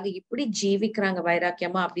ஆண்டவருக்காக எப்படி ஜீவிக்கிறாங்க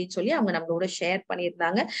வைராக்கியமா அப்படின்னு சொல்லி அவங்க நம்மளோட ஷேர்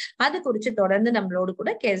பண்ணியிருந்தாங்க. அது குறிச்சு தொடர்ந்து நம்மளோட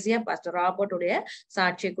கூட கேசியா பாஸ்டர் ராபர்ட்டுடைய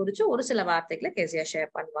சாட்சியை குறிச்சு ஒரு சில வார்த்தைகளை கேசியா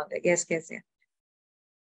ஷேர் பண்ணுவாங்க. S Kezia.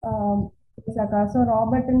 ஸோ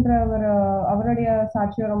ராபர்ட்ன்ற அவருடைய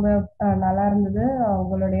சாட்சியம் ரொம்ப நல்லா இருந்தது.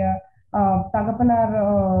 அவங்களுடைய தகப்பனார்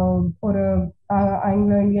ஒரு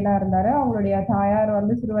ஆங்கிலோ இந்தியனா இருந்தாரு. அவங்களுடைய தாயார்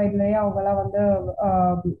வந்து சிறு வயதுலயே அவங்கெல்லாம் வந்து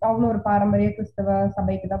அவங்களும் ஒரு பாரம்பரிய கிறிஸ்தவ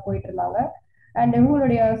சபைக்கு தான் போயிட்டு இருந்தாங்க. அண்ட்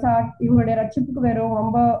இவங்களுடைய ரட்சிப்புக்கு வெறும்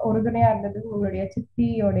ரொம்ப உறுதுணையா இருந்தது இவங்களுடைய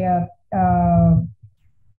சித்தியோடைய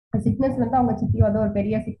சிக்னஸ்ல இருந்து. அவங்க சித்தி வந்து ஒரு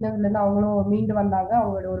பெரிய சிக்னஸ்ல இருந்து அவங்களும் மீண்டு வந்தாங்க.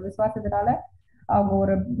 அவங்களோட ஒரு விசுவாசத்தினால அவங்க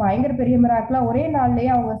ஒரு பயங்கர பெரிய மிராக்கிளா ஒரே நாள்லயே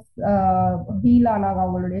அவங்க ஹீல் ஆனாங்க,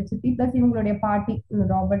 அவங்களுடைய சித்தி. பிளஸ் இவங்களுடைய பாட்டி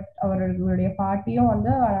ராபர்ட் அவர்களுடைய பாட்டியும்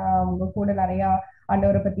வந்து அவங்க கூட நிறைய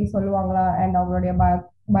ஆண்டவரை பத்தி சொல்லுவாங்களா, அண்ட் அவங்களுடைய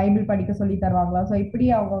பைபிள் படிக்க சொல்லி தருவாங்களா. ஸோ இப்படி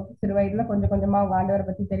அவங்க சிறு வயதுல கொஞ்சம் கொஞ்சமா அவங்க ஆண்டவரை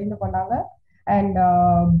பத்தி தெரிந்து கொண்டாங்க. அண்ட்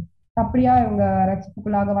அப்படியா இவங்க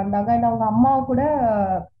ரட்சிப்புக்குள்ளாக வந்தாங்க. அண்ட் அவங்க அம்மாவை கூட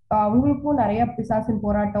அவங்களுக்கும் நிறைய பிசாசின்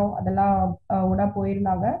போராட்டம் அதெல்லாம் உட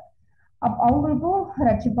போயிருந்தாங்க. அவங்களுக்கும்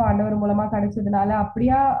ரட்சிப்பு ஆண்டவர் மூலமா கிடைச்சதுனால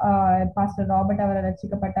அப்படியா பாஸ்டர் ராபர்ட் அவரை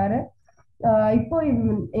ரட்சிக்கப்பட்டாரு. இப்போ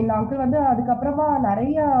இந்த அங்கிள் வந்து அதுக்கப்புறமா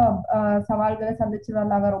நிறைய சவால்களை சந்திச்சு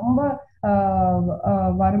வந்தாங்க. ரொம்ப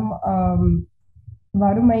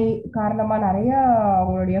வறுமை காரணமா நிறைய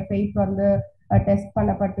அவங்களுடைய ஃபெய்த் வந்து டெஸ்ட்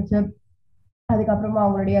பண்ணப்பட்டுச்சு. அதுக்கப்புறமா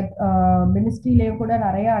அவங்களுடைய மினிஸ்ட்ரியிலேயும் கூட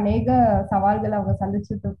நிறைய அநேக சவால்களை அவங்க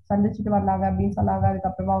சந்திச்சுட்டு வந்தாங்க அப்படின்னு சொன்னாங்க.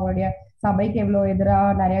 அதுக்கப்புறமா அவங்களுடைய சபைக்கு எவ்வளவு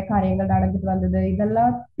எதிராக நிறைய காரியங்கள் நடந்துட்டு வந்தது.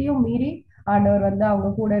 இதெல்லாத்தையும் மீறி ஆண்டவர் வந்து அவங்க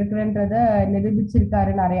கூட இருக்கிறன்றத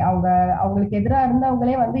நிரூபிச்சிருக்காரு. நிறைய அவங்களுக்கு எதிராக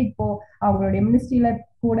இருந்தவங்களே வந்து இப்போ அவங்களுடைய மினிஸ்ட்ரியில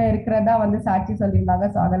கூட இருக்கிறதா வந்து சாட்சி சொல்லியிருந்தாங்க.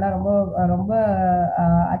 ஸோ அதெல்லாம் ரொம்ப ரொம்ப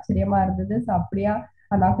ஆச்சரியமா இருந்தது. ஸோ அப்படியா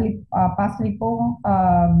அந்த பாஸ்டர் இப்பவும்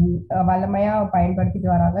வல்லமையா பயன்படுத்திட்டு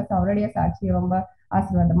வராங்க. ஸோ அவருடைய சாட்சி ரொம்ப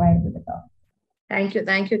ஆசீர்வாதமா இருந்ததுக்கா.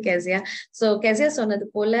 Thank you Kezia. சோ கேசியா சொன்னது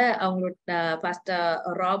போல அவங்களோட பாஸ்டர்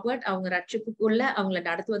ராபர்ட் அவங்க ரட்சிப்புக்குள்ள அவங்களை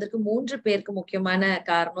நடத்துவதற்கு 3 பேருக்கு முக்கியமான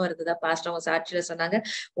காரணம் இருந்ததா பாஸ்டர் அவங்க சாட்சியில சொன்னாங்க.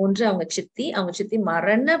 ஒன்று அவங்க சித்தி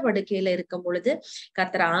மரண படுக்கையில இருக்கும் பொழுது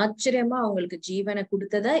கர்த்தர் ஆச்சரியமா அவங்களுக்கு ஜீவனை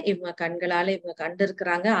கொடுத்ததை இவங்க கண்களால இவங்க கண்டு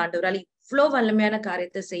இருக்கிறாங்க. ஆண்டவரால் இவ்வளவு வல்லமையான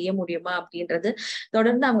காரியத்தை செய்ய முடியுமா அப்படின்றது.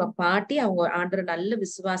 தொடர்ந்து அவங்க பாட்டி அவங்க ஆண்டவர் நல்ல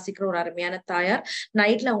விசுவாசிக்கிற ஒரு அருமையான தாயார்.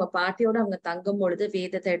 நைட்ல அவங்க பாட்டியோட அவங்க தங்கும் பொழுது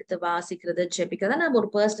வேதத்தை எடுத்து வாசிக்கிறது ஜெபிக்கிறதா நம்ம ஒரு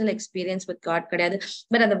பர்சனல் எக்ஸ்பீரியன்ஸ் வித் காட் கிடையாது.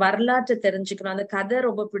 பட் அந்த வரலாற்றை தெரிஞ்சுக்கணும், அந்த கதை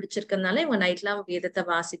ரொம்ப பிடிச்சிருக்கிறதுனால இவங்க நைட்ல அவங்க வேதத்தை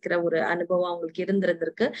வாசிக்கிற ஒரு அனுபவம் அவங்களுக்கு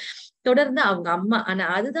இருந்திருக்கு. தொடர்ந்து அவங்க அம்மா, ஆனா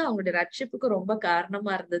அதுதான் அவங்களுடைய ரட்சிப்புக்கு ரொம்ப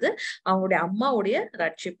காரணமா இருந்தது. அவங்களுடைய அம்மாவுடைய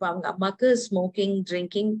ரட்சிப்பு. அவங்க அம்மாக்கு ஸ்மோக்கிங்,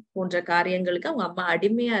 ட்ரிங்கிங் போன்ற காரியங்களுக்கு அவங்க அம்மா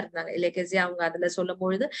அடிமையா இருந்தாங்க. இல்லையா அவங்க அதுல சொல்லும்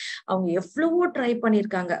பொழுது அவங்க எவ்வளவோ ட்ரை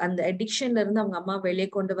பண்ணிருக்காங்க. அந்த அடிக்ஷன்ல இருந்து அவங்க அம்மா வெளியே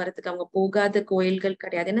கொண்டு வரதுக்கு. அவங்க போகாத கோயில்கள்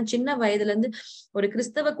கிடையாது. ஏன்னா சின்ன வயதுல இருந்து ஒரு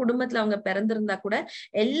கிறிஸ்தவ குடும்பத்துல அவங்க பிறந்திருந்தா கூட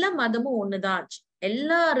எல்லா மதமும் ஒண்ணுதான்,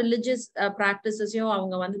 எல்லா ரிலிஜியஸ் பிராக்டிசஸையும்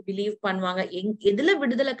அவங்க வந்து பிலீவ் பண்ணுவாங்க. எதுல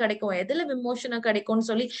விடுதலை கிடைக்கும், எதுல விமோசனம் கிடைக்கும்னு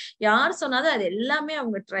சொல்லி யார் சொன்னாலும் அது எல்லாமே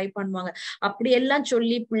அவங்க ட்ரை பண்ணுவாங்க. அப்படி எல்லாம்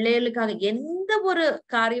சொல்லி பிள்ளைகளுக்காக எந்த ஒரு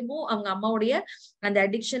காரியமும் அவங்க அம்மாவுடைய அந்த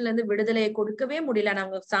அடிக்ஷன்ல இருந்து விடுதலையை கொடுக்கவே முடியல.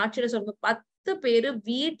 அவங்க சாட்சியில சொல்லுங்க 10 பேரு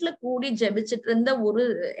வீட்டுல கூடி ஜெபிச்சுட்டு இருந்த ஒரு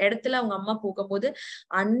இடத்துல அவங்க அம்மா போகும்போது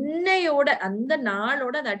அன்னையோட அந்த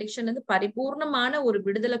நாளோட அந்த அடிக்ஷன்ல இருந்து பரிபூர்ணமான ஒரு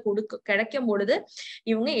விடுதலை கிடைக்கும் பொழுது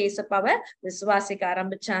இவங்க ஏசப்பாவை விசுவாசிக்க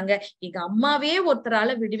ஆரம்பிச்சாங்க. எங்க அம்மாவே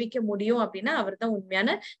ஒருத்தரால விடுவிக்க முடியும் அப்படின்னா அவர் தான்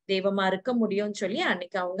உண்மையான தெய்வமா இருக்க முடியும்னு சொல்லி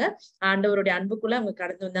அன்னைக்கு அவங்க ஆண்டவருடைய அன்புக்குள்ள அவங்க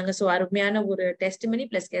கடந்து வந்தாங்க. சோ அருமையான ஒரு டெஸ்டிமனி.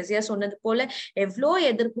 பிளஸ் கேசியா சொன்னது போல எவ்வளோ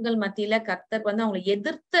எதிர்ப்புகள் மத்தியில கர்த்தர் வந்து அவங்களை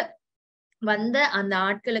எதிர்த்து வந்த அந்த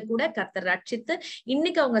ஆட்களை கூட கர்த்தர் ரட்சித்து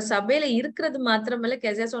இன்னைக்கு அவங்க சபையில இருக்கிறது மாத்திரமல்ல,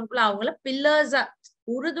 கேசியா சொன்னதுக்குள்ள அவங்கள பில்லர்ஸா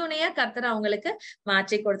உறுதுணையா கர்த்தர் அவங்களுக்கு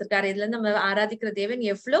மாற்றி கொடுத்திருக்காரு. இதுல இருந்து நம்ம ஆராதிக்கிற தேவன்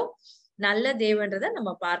எவ்வளவு நல்ல தேவன்றதை நம்ம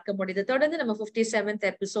பார்க்க முடியுது. தொடர்ந்து நம்ம 57th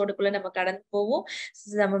எபிசோடுக்குள்ள நம்ம கடந்து போவோம்.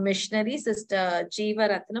 நம்ம மிஷனரி சிஸ்டர்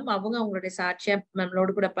ஜீவரத்னம் அவங்க அவங்களுடைய சாட்சியா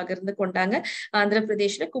நம்மளோடு கூட பகிர்ந்து கொண்டாங்க. ஆந்திர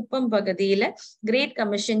பிரதேஷ்ல குப்பம் பகுதியில கிரேட்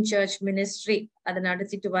கமிஷன் சர்ச் மினிஸ்ட்ரி அதை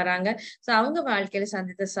நடத்திட்டு வராங்க. சோ அவங்க வாழ்க்கையில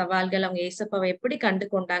சந்தித்த சவால்கள், அவங்க ஏசப்பாவை எப்படி கண்டு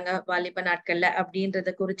கொண்டாங்க வாலிப நாட்கள்ல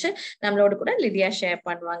அப்படின்றத குறிச்சு நம்மளோட கூட லிடியா ஷேர்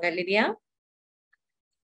பண்ணுவாங்க. லிடியா.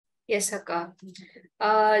 எஸ் அக்கா.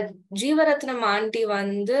 ஜீவரத்னம் ஆண்டி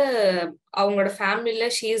வந்து அவங்களோட ஃபேமிலில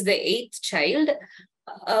she is the 8th child.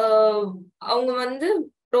 அவங்க வந்து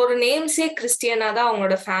ஒரு நேம்ஸே கிறிஸ்டியனா தான்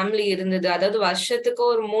அவங்களோட ஃபேமிலி இருந்தது. அதாவது வருஷத்துக்கு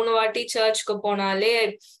ஒரு 3 வாட்டி சர்ச்சுக்கு போனாலே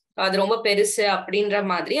அது ரொம்ப பெருசு அப்படின்ற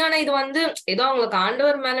மாதிரி. ஆனா இது வந்து ஏதோ அவங்களுக்கு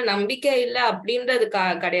ஆண்டவர் மேல நம்பிக்கை இல்லை அப்படின்றது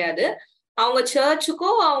கிடையாது. அவங்க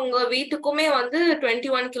சர்ச்சுக்கும் அவங்க வீட்டுக்குமே வந்து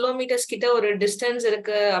 21 கிலோமீட்டர்ஸ் கிட்ட ஒரு டிஸ்டன்ஸ்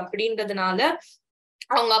இருக்கு அப்படின்றதுனால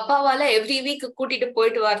அவங்க அப்பாவால எவ்ரி வீக் கூட்டிட்டு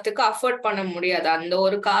போயிட்டு வரதுக்கு அஃபோர்ட் பண்ண முடியாது. அந்த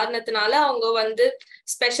ஒரு காரணத்தினால அவங்க வந்து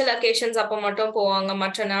ஸ்பெஷல் அக்கேஷன்ஸ் அப்ப மட்டும் போவாங்க.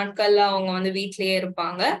 மற்ற நாட்கள்ல அவங்க வந்து வீட்லயே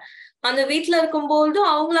இருப்பாங்க. அந்த வீட்டுல இருக்கும்போது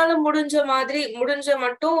அவங்களால முடிஞ்ச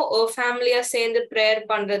மட்டும் ஃபேமிலியா சேர்ந்து ப்ரேயர்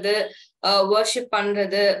பண்றது, வர்ஷிப்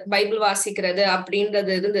பண்றது, பைபிள் வாசிக்கிறது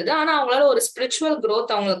அப்படின்றது இருந்தது. ஆனா அவங்களால ஒரு ஸ்பிரிச்சுவல்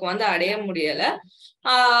growth அவங்களுக்கு வந்து அடைய முடியல.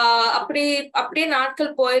 அப்படியே நாட்கள்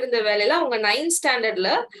போயிருந்த வேலையில அவங்க 9th ஸ்டாண்டர்ட்ல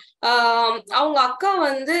அவங்க அக்கா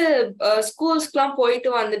வந்து ஸ்கூல்ஸ்க்கு எல்லாம் போயிட்டு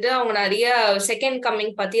வந்துட்டு அவங்க நிறைய செகண்ட்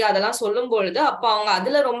கம்மிங் பத்தி அதெல்லாம் சொல்லும் பொழுது அப்ப அவங்க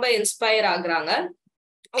அதுல ரொம்ப இன்ஸ்பயர் ஆகுறாங்க.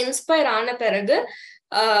 இன்ஸ்பயர் ஆன பிறகு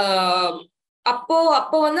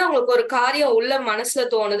அப்போ வந்து அவங்களுக்கு ஒரு காரியம் உள்ள மனசுல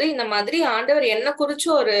தோணுது. இந்த மாதிரி ஆண்டவர் என்ன குறிச்சு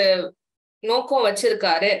ஒரு நோக்கம்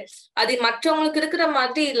வச்சிருக்காரு, அது மற்றவங்களுக்கு இருக்கிற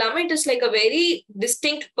மாதிரி இல்லாம it is like a very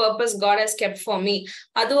distinct purpose God has kept for me,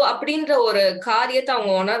 அது அப்படின்ற ஒரு காரியத்தை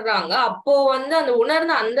அவங்க உணர்றாங்க. அப்போ வந்து அந்த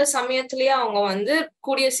உணர்ந்த அந்த சமயத்திலேயே அவங்க வந்து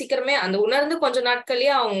கூடிய சீக்கிரமே அந்த உணர்ந்து கொஞ்ச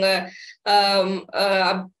நாட்கள்லயே அவங்க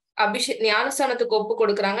ஞானஸ்தானத்துக்கு ஒப்பு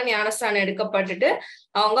கொடுக்குறாங்க. ஞானஸ்தானம் எடுக்கப்பட்டுட்டு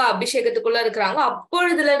அவங்க அபிஷேகத்துக்குள்ள இருக்கிறாங்க.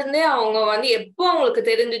 அப்பொழுதுல இருந்தே அவங்க வந்து எப்போ அவங்களுக்கு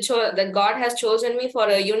தெரிஞ்சிச்சோ that God has chosen me for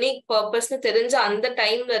a unique purposeன்னு தெரிஞ்ச அந்த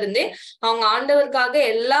டைம்ல இருந்தே அவங்க ஆண்டவருக்காக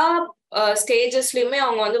எல்லா ஸ்டேஜஸ்லயுமே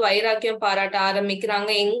அவங்க வந்து வைராக்கியம் பாராட்ட ஆரம்பிக்கிறாங்க.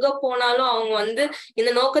 எங்க போனாலும் அவங்க வந்து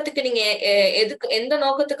இந்த நோக்கத்துக்கு நீங்க எந்த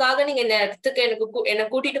நோக்கத்துக்காக நீங்க இந்த இடத்துக்கு என்ன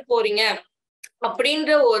கூட்டிட்டு போறீங்க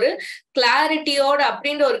அப்படின்ற ஒரு கிளாரிட்டியோட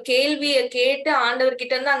அப்படின்ற ஒரு கேள்வியை கேட்டு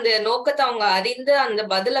ஆண்டவர்கிட்ட இருந்து அந்த நோக்கத்தை அவங்க அறிந்து அந்த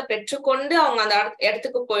பதிலை பெற்றுக்கொண்டு அவங்க அந்த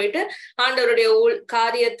இடத்துக்கு போயிட்டு ஆண்டவருடைய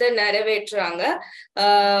காரியத்தை நிறைவேற்றுறாங்க.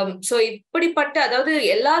 சோ இப்படிப்பட்ட, அதாவது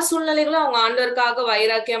எல்லா சூழ்நிலைகளும் அவங்க ஆண்டவருக்காக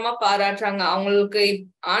வைராக்கியமா பாராட்டுறாங்க. அவங்களுக்கு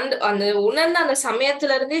அந்த உணர்ந்த அந்த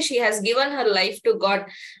சமயத்துல இருந்தே she has given her life to God.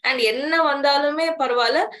 and என்ன வந்தாலுமே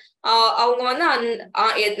பரவாயில்ல, அவங்க வந்து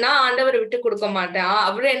நான் ஆண்டவரை விட்டு கொடுக்க மாட்டேன்,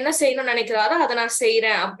 அவரு என்ன செய்யணும்னு நினைக்கிறாரோ அதை நான்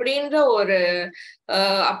செய்யறேன் அப்படின்ற ஒரு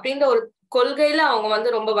கொள்கையில அவங்க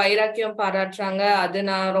வந்து ரொம்ப வைராக்கியம் பாராட்டுறாங்க. அது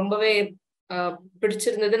நான் ரொம்பவே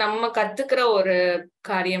பிடிச்சிருந்தது, நம்ம கத்துக்கிற ஒரு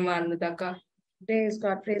காரியமா இருந்ததாக்கா. Praise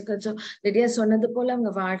God, praise God. So Lydia சொன்னது போல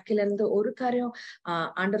அவங்க வாழ்க்கையில இருந்து ஒரு காரியம்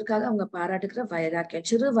ஆண்டருக்காக அவங்க பாராட்டுக்கிற வைராக்கியம்.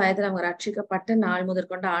 சிறு வயதுல அவங்க ரட்சிக்கப்பட்ட நாள்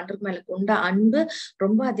முதற்கொண்டு ஆண்டருக்கு மேல கொண்ட அன்பு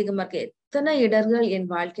ரொம்ப அதிகமா இருக்கு. எத்தனை இடர்கள் என்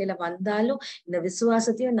வாழ்க்கையில வந்தாலும் இந்த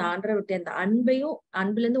விசுவாசத்தையும் இந்த ஆண்டரை விட்டு அந்த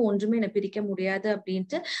அன்புல இருந்து ஒன்றுமே என்னை பிரிக்க முடியாது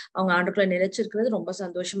அப்படின்ட்டு அவங்க ஆண்டருக்குள்ள நிலைச்சிருக்கிறது ரொம்ப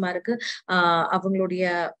சந்தோஷமா இருக்கு. அவங்களுடைய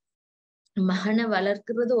மகனை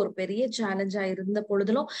வளர்க்கிறது ஒரு பெரிய சேலஞ்சா இருந்த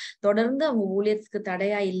பொழுதிலும் தொடர்ந்து அவங்க ஊழியத்துக்கு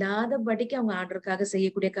தடையா இல்லாதபடிக்கு அவங்க ஆண்டருக்காக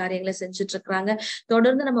செய்யக்கூடிய காரியங்களை செஞ்சுட்டு இருக்கிறாங்க.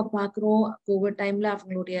 தொடர்ந்து நம்ம பாக்குறோம், கோவிட் டைம்ல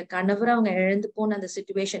அவங்களுடைய கணவரை அவங்க இழந்து போன அந்த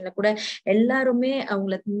சிச்சுவேஷன்ல கூட எல்லாருமே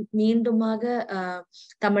அவங்கள மீண்டுமாக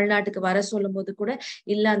தமிழ்நாட்டுக்கு வர சொல்லும் போது கூட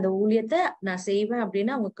இல்ல, அந்த ஊழியத்தை நான் செய்வேன்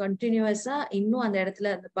அப்படின்னு அவங்க கண்டினியூஸா இன்னும் அந்த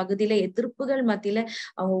இடத்துல அந்த பகுதியில எதிர்ப்புகள் மத்தியில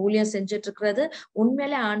அவங்க ஊழியம் செஞ்சுட்டு இருக்கிறது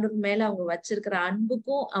உண்மையிலே ஆண்டவர் மேல அவங்க வச்சிருக்கிற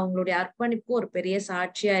அன்புக்கும் அவங்களுடைய அர்ப்பணிப்புக்கும் ஒரு பெரிய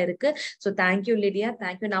சாட்சியா இருக்கு. So thank you Lydia,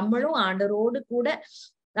 thank you. நம்மளும் ஆண்டவரோடு கூட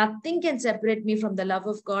nothing can separate me from the love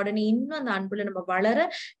of God. இன்னும் அந்த அன்புல நம்ம வளர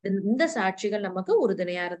இந்த சாட்சிகள் நமக்கு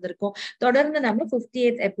உறுதுணையா இருந்திருக்கும். தொடர்ந்து நம்ம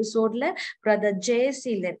 58th எபிசோட்ல பிரதர்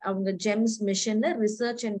ஜெயசீலன் அவங்க gems மிஷன்ல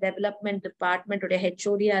research and development department உடைய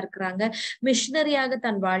ஹெச்ஓடியா இருக்கிறாங்க. மிஷனரியாக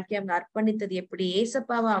தன் வாழ்க்கையை அவங்க அர்ப்பணித்தது எப்படி,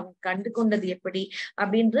 ஏசப்பாவை அவங்க கண்டு கொண்டது எப்படி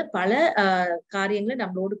அப்படின்ற பல காரியங்களை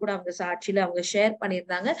நம்மளோடு கூட அவங்க சாட்சியில அவங்க ஷேர்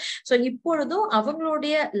பண்ணியிருந்தாங்க. சோ இப்பொழுதும்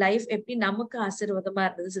அவங்களுடைய லைஃப் எப்படி நமக்கு ஆசீர்வாதமா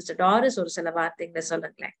இருந்தது சிஸ்டர் டாரிஸ் ஒரு சில வார்த்தைங்களை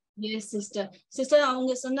சொல்லுங்க. சிஸ்டர்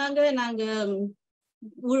அவங்க சொன்னாங்க, நாங்க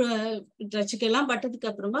ரட்சிக்கெல்லாம் பட்டதுக்கு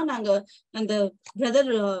அப்புறமா நாங்க அந்த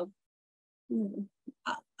பிரதர்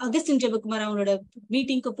அகஸ்டின் ஜெபகுமார் அவங்களோட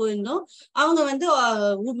மீட்டிங்க்கு போயிருந்தோம். அவங்க வந்து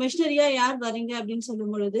மிஷனரியா யார் வரீங்க அப்படின்னு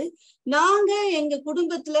சொல்லும் பொழுது நாங்க எங்க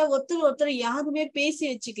குடும்பத்துல ஒருத்தர் யாருமே பேசி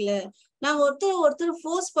வச்சுக்கல, நாங்க ஒருத்தர்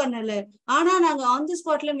ஃபோர்ஸ் பண்ணல, ஆனா நாங்க ஆன் தி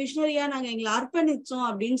ஸ்பாட்ல மிஷனரியா நாங்க எங்களை அர்ப்பணிச்சோம்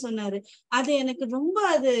அப்படின்னு சொன்னாரு. அது எனக்கு ரொம்ப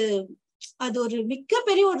அது ஒரு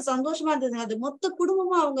மிகப்பெரிய ஒரு சந்தோஷமா இருந்தது. அது மொத்த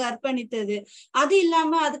குடும்பமா அவங்க அர்ப்பணித்தது. அது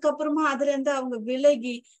இல்லாம அதுக்கப்புறமா அதுல இருந்து அவங்க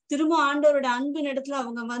விலகி திரும்ப ஆண்டவரோட அன்பின் இடத்துல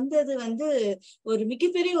அவங்க வந்தது வந்து ஒரு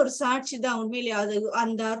மிகப்பெரிய ஒரு சாட்சி தான் உண்மையிலேயே. அது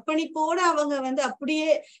அந்த அர்ப்பணிப்போட அவங்க வந்து அப்படியே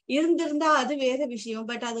இருந்திருந்தா அது வேற விஷயம்.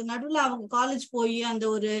 பட் அது நடுவுல அவங்க காலேஜ் போய் அந்த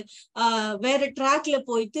ஒரு வேற ட்ராக்ல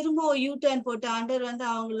போய் திரும்ப யூ டர்ன் போட்டு ஆண்டவர் வந்து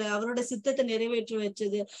அவரோட சித்தத்தை நிறைவேற்றி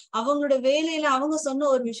வச்சது. அவங்களோட வேலையில அவங்க சொன்ன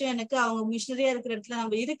ஒரு விஷயம் எனக்கு, அவங்க மிஷனரியா இருக்கிற இடத்துல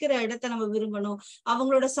நம்ம இருக்கிற இடத்த நம்ம விரும்பணும்,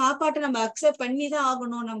 அவங்களோட சாப்பாட்டை நம்ம அக்செப்ட் பண்ணிதான்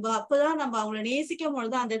ஆகணும், நம்ம அப்பதான் நம்ம அவங்கள நேசிக்கும்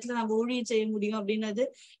பொழுது அந்த இடத்துல நம்ம ஊழியம் செய்ய முடியும் அப்படின்னது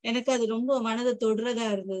எனக்கு அது ரொம்ப மனதை தொடுறதா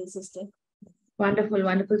இருந்தது சிஸ்டர். Wonderful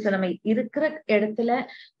wonderful. சார் நம்ம இருக்கிற இடத்துல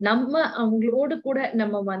நம்ம அவங்களோடு கூட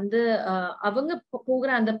நம்ம வந்து அவங்க போகிற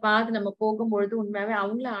அந்த பாதை நம்ம போகும்பொழுது உண்மையாவே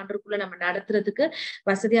அவங்கள ஆண்டருக்குள்ள நம்ம நடத்துறதுக்கு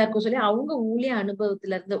வசதியா இருக்கும் சொல்லி அவங்க ஊழிய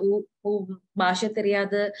அனுபவத்துல இருந்து பாஷை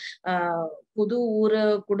தெரியாது, புது ஊரு,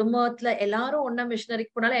 குடும்பத்துல எல்லாரும் ஒன்னா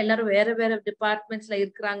மிஷனரிக்கு போனாலும் எல்லாரும் வேற வேற டிபார்ட்மெண்ட்ஸ்ல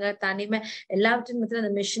இருக்கிறாங்க, தனிமை, எல்லாவற்றின் மத்தியில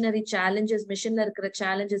அந்த மிஷனரி சேலஞ்சஸ், மிஷன்ல இருக்கிற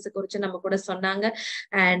சேலஞ்சஸ் குறிச்சு நம்ம கூட சொன்னாங்க.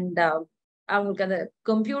 அண்ட் அவங்களுக்கு அந்த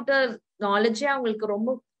கம்ப்யூட்டர் நாலேஜே அவங்களுக்கு ரொம்ப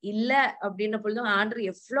இல்ல அப்படின்ற பொழுதும் ஆண்டர்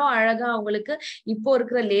எவ்வளவு அழகா அவங்களுக்கு இப்போ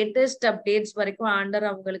இருக்கிற லேட்டஸ்ட் அப்டேட்ஸ் வரைக்கும் ஆண்டர்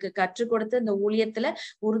அவங்களுக்கு கற்றுக் கொடுத்து இந்த ஊழியத்துல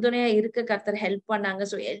உறுதுணையா இருக்க கர்த்தர் ஹெல்ப் பண்ணாங்க.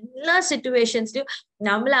 ஸோ எல்லா சிச்சுவேஷன்ஸ்லயும்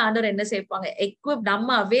நம்மள ஆண்டர் என்ன செய்வாங்க, எக்விப்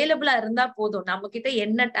நம்ம அவைலபிளா இருந்தா போதும், நம்ம கிட்ட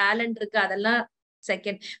என்ன டேலண்ட் இருக்கு அதெல்லாம்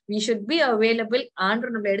second, we should be available,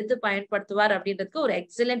 ஆண்டவர் நம்ம எடுத்து பயன்படுத்துவார் அப்படின்றதுக்கு ஒரு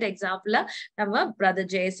எக்ஸலண்ட் எக்ஸாம்பிளா நம்ம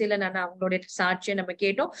பிரதர் ஜெயசீலன் அவங்களுடைய சாட்சியை நம்ம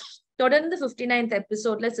கேட்டோம். தொடர்ந்து 59th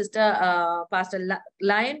எபிசோட்ல சிஸ்டர் பாஸ்டர்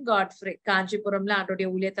லயன் காட்ஃப்ரே காஞ்சிபுரம்ல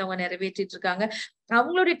ஆண்டோடைய ஊழியத்தை அவங்க நிறைவேற்றிட்டு இருக்காங்க.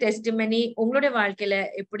 அவங்களுடைய டெஸ்டிமனி உங்களுடைய வாழ்க்கையில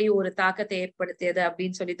எப்படி ஒரு தாக்கத்தை ஏற்படுத்தியது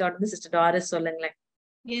அப்படின்னு சொல்லி தொடர்ந்து சிஸ்டர் டாரிஸ் சொல்லுங்களேன்.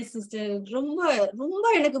 எஸ் சிஸ்டர், ரொம்ப ரொம்ப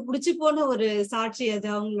எனக்கு பிடிச்சி போன ஒரு சாட்சி அது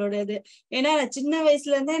அவங்களோடது. ஏன்னா சின்ன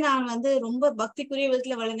வயசுல இருந்தே நான் வந்து ரொம்ப பக்திக்குரிய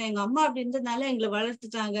விதத்துல வளர்ந்தேன். எங்க அம்மா அப்படின்றதுனால எங்களை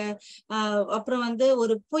வளர்த்துட்டாங்க. அப்புறம் வந்து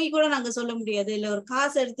ஒரு பொய் கூட நாங்க சொல்ல முடியாது, இல்ல ஒரு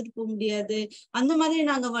காசு எடுத்துட்டு போக முடியாது, அந்த மாதிரி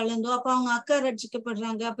நாங்க வளர்ந்தோம். அப்ப அவங்க அக்கா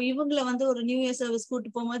ரட்சிக்கப்படுறாங்க. அப்ப இவங்களை வந்து ஒரு நியூ இயர் சர்வீஸ்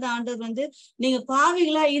கூட்டு போகும்போது ஆண்டவர் வந்து நீங்க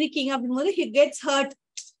பாவிகளா இருக்கீங்க அப்படின் போது he gets hurt.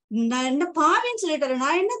 நான் என்ன பாவின்னு சொல்லிட்டாரு,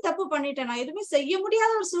 நான் என்ன தப்பு பண்ணிட்டேன், நான் எதுவுமே செய்ய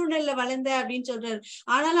முடியாத ஒரு சூழ்நிலையில வளர்ந்தேன் அப்படின்னு சொல்றாரு.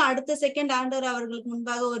 ஆனாலும் அடுத்த செகண்ட் ஆண்டவர் அவர்களுக்கு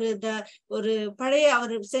முன்பாக ஒரு பழைய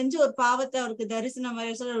அவர் செஞ்ச ஒரு பாவத்தை அவருக்கு தரிசனம்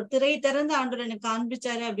சொல்ற ஒரு திரை திறந்து ஆண்டவர் எனக்கு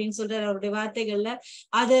காண்பிச்சாரு அப்படின்னு சொல்றாரு அவருடைய வார்த்தைகள்ல.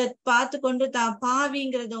 அதை பார்த்து கொண்டு தான்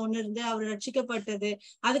பாவிங்கிறத உணர்ந்து அவர் ரட்சிக்கப்பட்டது.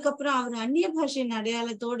 அதுக்கப்புறம் அவர் அந்நிய பாஷையின்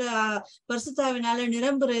அடையாளத்தோட பரிசுத்தாவினால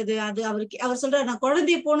நிரம்புறது. அது அவர் சொல்றாரு, நான்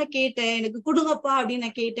குழந்தைய போன கேட்டேன், எனக்கு கொடுங்கப்பா அப்படின்னு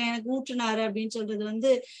நான் கேட்டேன், எனக்கு ஊற்றுனாரு அப்படின்னு சொல்றது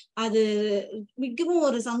அது மிகவும்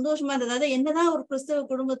ஒரு சந்தோஷமா இருந்தது. அதாவது என்னதான் ஒரு கிறிஸ்தவ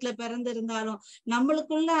குடும்பத்துல பிறந்திருந்தாலும்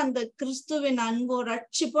நம்மளுக்குள்ள அந்த கிறிஸ்துவின் அன்போ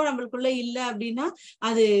ரட்சிப்போ நம்மளுக்குள்ள இல்ல அப்படின்னா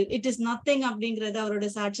அது இட் இஸ் நத்திங் அப்படிங்கறது அவரோட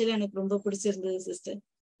சாட்சியில எனக்கு ரொம்ப பிடிச்சிருந்தது சிஸ்டர்.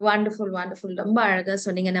 வண்டர்ஃபுல் வண்டர்ஃபுல், ரொம்ப அழகா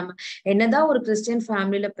சொன்னீங்க. நம்ம என்னதான் ஒரு கிறிஸ்டியன்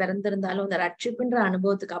ஃபேமிலியில பிறந்திருந்தாலும் அந்த ரட்சிப்புன்ற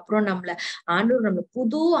அனுபவத்துக்கு அப்புறம் ஆண்டவர் நம்ம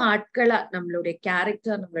புது ஆட்களா நம்மளுடைய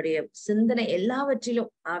கேரக்டர், நம்மளுடைய சிந்தனை எல்லாவற்றிலும்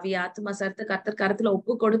ஆவி ஆத்மா சரத்து கருத்துல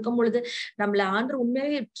ஒப்பு கொடுக்கும் பொழுது நம்மள ஆண்டவர்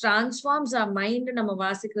உண்மையாவே டிரான்ஸ்ஃபார்ம்ஸ் மைண்ட். நம்ம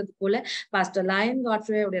வாசிக்கிறது போல பாஸ்டர் லயன்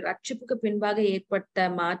காட்ஃப்ரேயோட ரட்சிப்புக்கு பின்பாக ஏற்பட்ட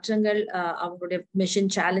மாற்றங்கள், அவங்களுடைய மிஷன்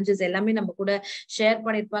சேலஞ்சஸ் எல்லாமே நம்ம கூட ஷேர்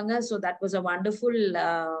பண்ணிருப்பாங்க. So that was a wonderful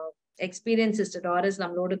experience sister Doris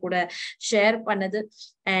நம்மளோட கூட ஷேர் பண்ணது.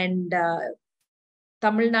 அண்ட்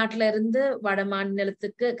தமிழ்நாட்டுல இருந்து வட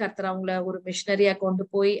மாநிலத்துக்கு கர்த்தர் அவங்கள ஒரு மிஷனரியா கொண்டு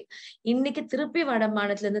போய் இன்னைக்கு திருப்பி வட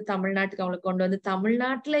மாநிலத்துல இருந்து தமிழ்நாட்டுக்கு அவங்களை கொண்டு வந்து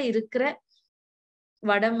தமிழ்நாட்டுல இருக்கிற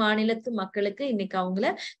வட மாநிலத்து மக்களுக்கு இன்னைக்கு அவங்கள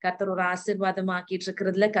கர்த்தர் ஒரு ஆசீர்வாதம் ஆக்கிட்டு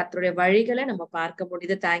இருக்கிறதுல கர்த்தருடைய வழிகளை நம்ம பார்க்க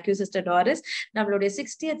முடியுது. Thank you sister Doris. நம்மளுடைய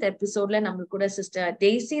 60th எபிசோட்ல நம்மளுக்கு கூட சிஸ்டர்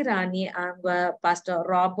டெய்சி ராணி, அவங்க பாஸ்டர்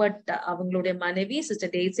ராபர்ட் அவங்களுடைய மனைவி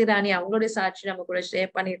சிஸ்டர் டெய்சி ராணி அவங்களுடைய சாட்சி நம்ம கூட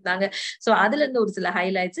ஷேர் பண்ணியிருந்தாங்க. சோ அதுல இருந்து ஒரு சில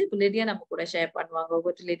ஹைலைட்ஸ் இப்ப லிடியா நம்ம கூட ஷேர் பண்ணுவாங்க.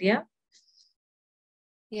 Over Lydia.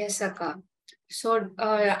 எஸ் அக்கா. ஸோ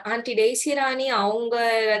ஆன்டி டெய்சி ராணி அவங்க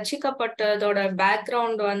ரட்சிக்கப்பட்டதோட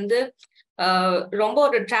பேக்ரவுண்ட் ரொம்ப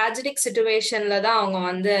ஒரு டிராஜடிக் சிச்சுவேஷன்ல தான்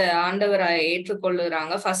அவங்க ஆண்டவரை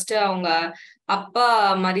ஏற்றுக்கொள்ளுறாங்க. ஃபர்ஸ்ட் அவங்க அப்பா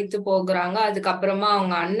மரித்து போகிறாங்க. அதுக்கப்புறமா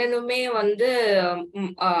அவங்க அண்ணனுமே அவங்க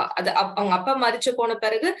அப்பா மரிச்சு போன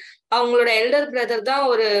பிறகு அவங்களோட எல்டர் பிரதர் தான்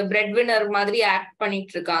ஒரு பிரெட் வினர் மாதிரி ஆக்ட்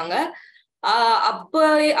பண்ணிட்டு இருக்காங்க.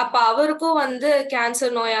 அப்ப அவருக்கும்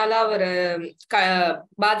கேன்சர் நோயால அவரு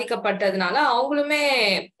பாதிக்கப்பட்டதுனால அவங்களுமே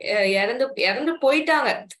இறந்து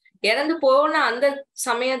போயிட்டாங்க. இறந்து போன அந்த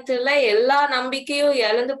சமயத்துல எல்லா நம்பிக்கையும்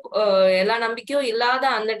இல்லாத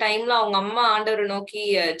அந்த டைம்ல அவங்க அம்மா ஆண்டவரை நோக்கி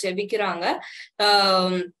ஜெபிக்கிறாங்க.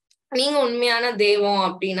 நீங்க உண்மையான தெய்வம்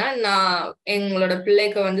அப்படின்னா நான் எங்களோட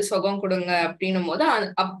பிள்ளைக்கு சுகம் கொடுங்க அப்படின்னும் போது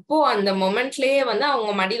அப்போ அந்த மொமெண்ட்லயே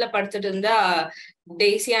அவங்க மடியில படுத்துட்டு இருந்தா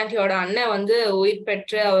டெய்சி ஆண்டியோட அண்ணன் உயிர்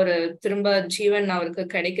பெற்று அவரு திரும்ப ஜீவன் அவருக்கு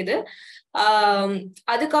கிடைக்குது.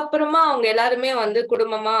 அதுக்கப்புறமா அவங்க எல்லாருமே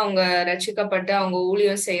குடும்பமா அவங்க ரட்சிக்கப்பட்டு அவங்க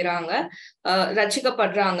ஊழியம் செய்யறாங்க,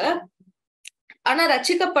 ரட்சிக்கப்படுறாங்க. ஆனா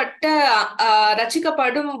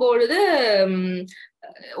ரட்சிக்கப்படும் பொழுது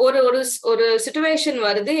ஒரு ஒரு சிச்சுவேஷன்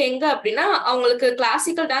வருது. எங்க அப்படின்னா அவங்களுக்கு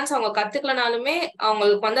கிளாசிக்கல் டான்ஸ் அவங்க கத்துக்கலனாலுமே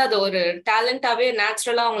அவங்களுக்கு அது ஒரு டேலண்டாவே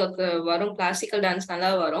நேச்சுரலா அவங்களுக்கு வரும். கிளாசிக்கல் டான்ஸ்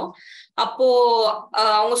நல்லா வரும். அப்போ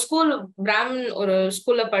அவங்க ஸ்கூல் பிராமின் ஒரு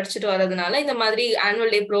ஸ்கூல்ல படிச்சுட்டு வர்றதுனால இந்த மாதிரி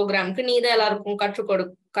ஆனுவல் டே ப்ரோக்ராம்க்கு நீ தான் எல்லாருக்கும்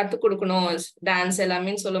கற்றுக் கொடுக்கணும் டான்ஸ்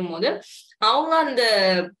எல்லாமே சொல்லும் போது அவங்க அந்த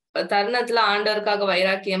தருணத்துல ஆண்டவருக்காக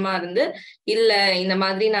வைராக்கியமா இருந்து இல்ல இந்த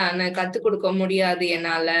மாதிரி நான் கத்துக் கொடுக்க முடியாது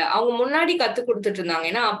என்னால. அவங்க முன்னாடி கத்து கொடுத்துட்டு இருந்தாங்க.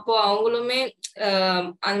 ஏன்னா அப்போ அவங்களுமே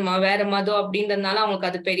வேற மதம் அப்படின்றதுனால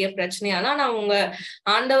அவங்களுக்கு அது பெரிய பிரச்சனையால. ஆனா அவங்க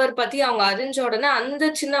ஆண்டவர் பத்தி அவங்க அறிஞ்ச உடனே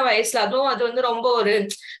அந்த சின்ன வயசுல அதுவும் அது ரொம்ப ஒரு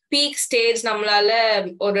பீக் ஸ்டேஜ். நம்மளால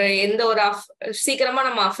எந்த ஒரு சீக்கிரமா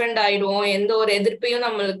நம்ம அஃபெண்ட் ஆயிடுவோம். எந்த ஒரு எதிர்ப்பையும்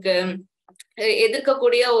நம்மளுக்கு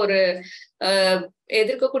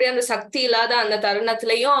எதிர்க்கக்கூடிய அந்த சக்தி இல்லாத அந்த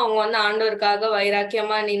தருணத்திலையும் அவங்க ஆண்டவருக்காக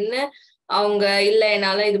வைராக்கியமா நின்னு அவங்க இல்ல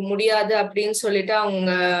என்னால இது முடியாது அப்படின்னு சொல்லிட்டு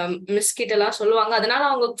அவங்க மிஸ் கிட்ட எல்லாம் சொல்லுவாங்க. அதனால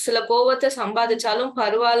அவங்க சில கோபத்தை சம்பாதிச்சாலும்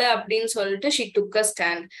பரவாயில்ல அப்படின்னு சொல்லிட்டு she took a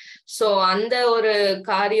stand. So அந்த ஒரு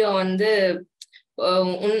காரியம்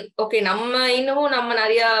ஓகே நம்ம இன்னமும் நம்ம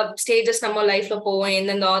நிறைய ஸ்டேஜஸ் நம்ம லைஃப்ல போவோம்.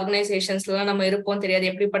 எந்தெந்த ஆர்கனைசேஷன்ஸ்ல எல்லாம் நம்ம இருப்போம் தெரியாது,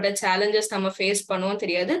 எப்படிப்பட்ட சேலஞ்சஸ் நம்ம ஃபேஸ் பண்ணுவோம்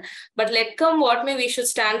தெரியாது. But let come what May we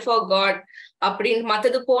should stand for God அப்படின்னு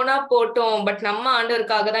மத்தது போனா போட்டோம், பட் நம்ம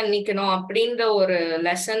ஆண்டவருக்காக தான் நிக்கணும் அப்படின்ற ஒரு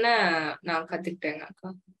லெசனை நான் கத்துக்கிட்டேங்க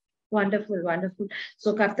அக்கா. Wonderful wonderful. சோ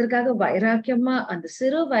கர்த்தருக்காக வைராக்கியமா அந்த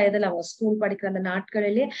சிறு வயதுல அவங்க ஸ்கூல் படிக்கிற அந்த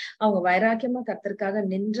நாட்களிலே அவங்க வைராக்கியமா கர்த்தருக்காக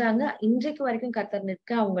நின்றாங்க. இன்றைக்கு வரைக்கும் கர்த்தர்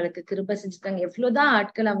நிற்க அவங்களுக்கு கிருபை செஞ்சுட்டாங்க. எவ்வளவுதான்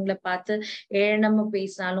ஆட்கள் அவங்கள பார்த்து ஏழனமா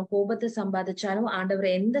பேசினாலும் கோபத்தை சம்பாதிச்சாலும்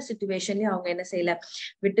ஆண்டவரை எந்த சிச்சுவேஷன்லயும் அவங்க என்ன செய்யல,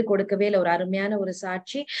 விட்டு கொடுக்கவே இல்லை. ஒரு அருமையான ஒரு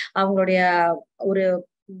சாட்சி. அவங்களுடைய ஒரு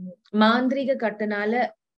மாந்திரீக கட்டுனால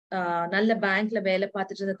நல்ல பேங்க்ல வேலை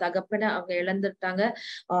பார்த்துட்டு இருந்த தகப்பனை அவங்க இழந்துட்டாங்க.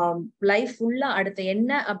 லைஃப் ஃபுல்லா அடுத்த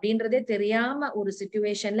என்ன அப்படின்றதே தெரியாம ஒரு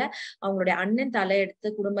சிச்சுவேஷன்ல அவங்களுடைய அண்ணன்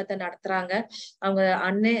தலையெடுத்து குடும்பத்தை நடத்துறாங்க. அவங்க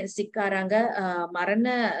அண்ணன் சிக்காராங்க, மரண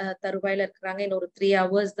தருவாயில இருக்கிறாங்க. இன்னொரு 3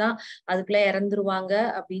 hours தான், அதுக்குள்ள இறந்துருவாங்க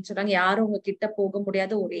அப்படின்னு சொன்னாங்க. யாரும் அவங்க கிட்ட போக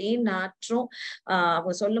முடியாத ஒரே நாற்றம்.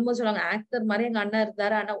 அவங்க சொல்லும் போது சொல்லுவாங்க, ஆக்டர் மாதிரி எங்க அண்ணன்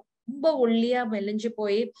இருந்தாரு, ஆனா ரொம்ப ஒல்லியா மெலிஞ்சு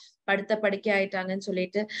போய் படுத்த படுக்கை ஆயிட்டாங்கன்னு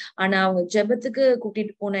சொல்லிட்டு. ஆனா அவங்க ஜெபத்துக்கு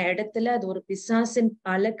கூட்டிட்டு போன இடத்துல அது ஒரு பிசாசின்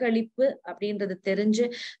அலக்களிப்பு அப்படின்றது தெரிஞ்சு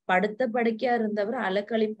படுத்த படுக்கையா இருந்தவர்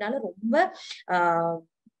அலக்களிப்புனால ரொம்ப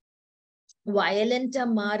வயலண்டா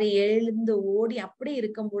மாறி எழுந்து ஓடி அப்படி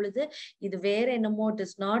இருக்கும் பொழுது இது வேற என்னமோ, it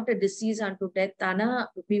is not a disease and death, ஆனா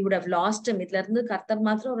we would have lost him. இதுல இருந்து கர்த்தர்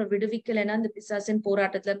மாத்திரம் அவரை விடுவிக்கலைன்னா இந்த பிசாசின்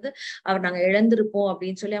போராட்டத்துல இருந்து அவர் நாங்க இழந்திருப்போம்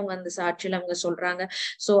அப்படின்னு சொல்லி அவங்க அந்த சாட்சியில அவங்க சொல்றாங்க.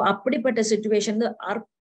 சோ அப்படிப்பட்ட சிச்சுவேஷன்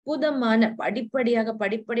அற்புதமான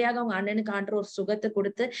படிப்படியாக அவங்க அண்ணனுக்கு ஆண்ட ஒரு சுகத்தை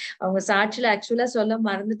கொடுத்து அவங்க சாட்சியில ஆக்சுவலா சொல்ல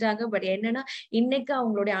மறந்துட்டாங்க. பட் என்னன்னா, இன்னைக்கு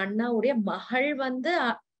அவங்களுடைய அண்ணாவுடைய மகள் வந்து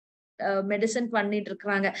மெடிசன் பண்ணிட்டு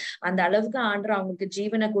இருக்கிறாங்க. அந்த அளவுக்கு ஆண்டவர் அவங்களுக்கு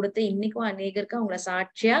ஜீவனை கொடுத்து இன்னைக்கும் அநேகருக்கு அவங்கள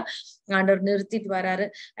சாட்சியா ஆண்டவர் நிறுத்திட்டு வராரு.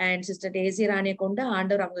 அண்ட் சிஸ்டர் டேசி ராணியை கொண்டு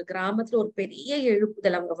ஆண்டவர் அவங்க கிராமத்துல ஒரு பெரிய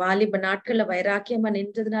எழுப்புதல், அவங்க வாலிப நாட்கள்ல வைராக்கியமா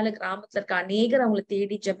நின்றதுனால கிராமத்துல இருக்க அநேகர் அவங்களை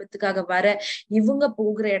தேடி ஜெபத்துக்காக வர, இவங்க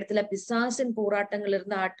போகிற இடத்துல பிசாசின் போராட்டங்கள்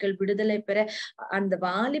இருந்த ஆட்கள் விடுதலை பெற, அந்த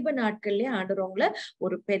வாலிப நாட்கள்லயே ஆண்டவர் அவங்கள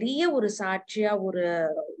ஒரு பெரிய ஒரு சாட்சியா ஒரு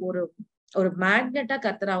ஒரு ஒரு மேக்னெட்டா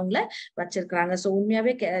கர்த்தர் அவங்கள வச்சிருக்கிறாங்க. சோ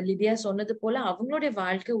உண்மையாவே லிடியா சொன்னது போல அவங்களுடைய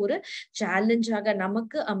வாழ்க்கை ஒரு சேலஞ்சாக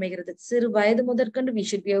நமக்கு அமைகிறது. சிறு வயது முதற்கொண்டு we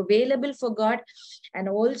should be available for God and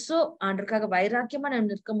also ஆண்டவருக்காக வைராக்கியமா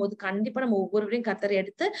நம்ம நிற்கும் போது கண்டிப்பா நம்ம ஒவ்வொருவரையும் கர்த்தர்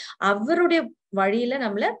எடுத்து அவருடைய வழியில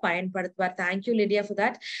நம்மள பயன்படுத்துவார். Thank you Lydia for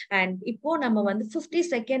that. And இப்போ நம்ம வந்து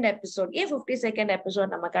 52nd எபிசோட், ஏன் 52nd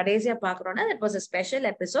எபிசோட் நம்ம கடைசியா பாக்குறோம்னா, that was a special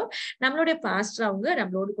episode. நம்மளுடைய பாஸ்டர் அவங்க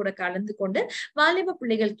நம்மளோடு கூட கலந்து கொண்டு வாலிப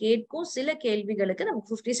பிள்ளைகள் கேட்கும் சில கேள்விகளுக்கு நம்ம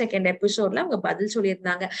 52nd எபிசோட்ல அவங்க பதில்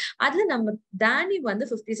சொல்லியிருந்தாங்க. அதுல நம்ம டானி வந்து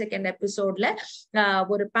 52nd எபிசோட்ல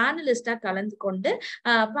ஒரு பேனலிஸ்டா கலந்து கொண்டு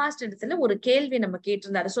பாஸ்டர் இடத்துல ஒரு கேள்வி நம்ம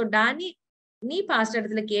கேட்டிருந்தாரு. சோ டானி, நீ பாஸ்டர்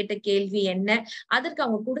இடத்துல கேட்ட கேள்வி என்ன, அதற்கு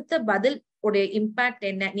அவங்க கொடுத்த பதில் உடைய இம்பாக்ட்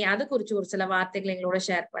என்ன, நீ அதை குறிச்சு ஒரு சில வார்த்தைகள் எங்களோட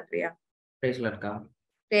ஷேர் பண்றியா?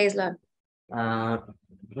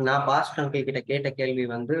 நான் பாஸ்டர் அங்கிள் கிட்ட கேட்ட கேள்வி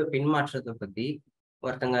வந்து பின்மாற்றத்தை பத்தி.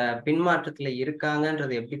 ஒருத்தங்க பின்மாற்றத்துல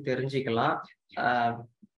இருக்காங்கன்றது எப்படி தெரிஞ்சுக்கலாம்,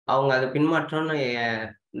 அவங்க அது பின்மாற்றம்னு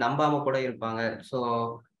நம்பாம கூட இருப்பாங்க. ஸோ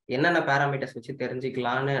என்னென்ன பேராமீட்டர்ஸ் வச்சு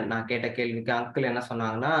தெரிஞ்சுக்கலான்னு நான் கேட்ட கேள்விக்கு அங்கிள் என்ன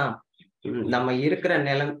சொன்னாங்கன்னா, நம்ம இருக்கிற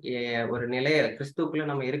ஒரு நிலைய கிறிஸ்துக்குள்ள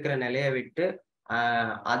நம்ம இருக்கிற நிலைய விட்டு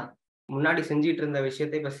முன்னாடி செஞ்சிட்டு இருந்த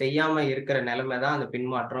விஷயத்த இப்ப செய்யாம இருக்கிற நிலைமைதான் அந்த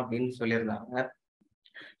பின்மாற்றம் அப்படின்னு சொல்லியிருந்தாங்க.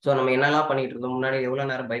 ஸோ நம்ம என்னெல்லாம் பண்ணிட்டு இருந்தோம், முன்னாடி எவ்வளவு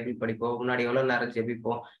நேரம் பைபிள் படிப்போம், முன்னாடி எவ்வளவு நேரம்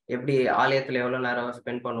ஜெபிப்போம், எப்படி ஆலயத்துல எவ்வளவு நேரம்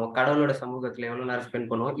ஸ்பெண்ட் பண்ணுவோம், கடவுளோட சமூகத்துல எவ்வளவு நேரம் ஸ்பெண்ட்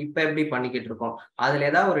பண்ணுவோம், இப்ப எப்படி பண்ணிக்கிட்டு இருக்கோம், அதுல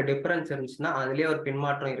ஏதாவது ஒரு டிஃபரன்ஸ் இருந்துச்சுன்னா அதுலயே ஒரு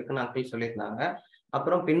பின்மாற்றம் இருக்குன்னு அங்கிள் சொல்லியிருந்தாங்க.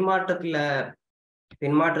 அப்புறம் பின்மாற்றம்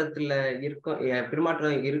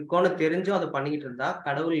இருக்கும்னு தெரிஞ்சும் அதை பண்ணிக்கிட்டு இருந்தா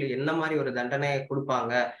கடவுள் என்ன மாதிரி ஒரு தண்டனையை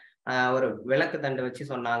கொடுப்பாங்க, ஒரு விளக்கு தண்டை வச்சு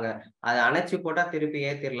சொன்னாங்க. அதை அணைச்சு போட்டா திருப்பி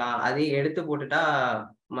ஏத்திடலாம், அதையும் எடுத்து போட்டுட்டா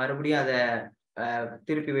மறுபடியும் அதை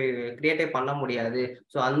திருப்பி கிரியேட்டே பண்ண முடியாது.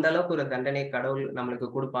 ஸோ அந்த அளவுக்கு ஒரு தண்டனை கடவுள் நம்மளுக்கு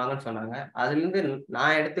கொடுப்பாங்கன்னு சொன்னாங்க. அதுல இருந்து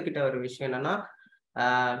நான் எடுத்துக்கிட்ட ஒரு விஷயம் என்னன்னா,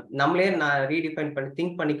 நம்மளே நான் ரீடிஃபைன் பண்ணி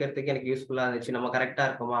திங்க் பண்ணிக்கிறதுக்கு எனக்கு யூஸ்ஃபுல்லா இருந்துச்சு. நம்ம கரெக்டா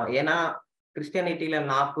இருக்கோமா, ஏன்னா கிறிஸ்டியானிட்டியில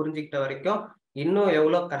நான் புரிஞ்சுக்கிட்ட வரைக்கும் இன்னும்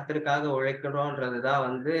எவ்வளவு கர்த்தருக்காக உழைக்கணும்ன்றதுதான்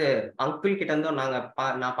வந்து அங்கிள் கிட்ட இருந்தும்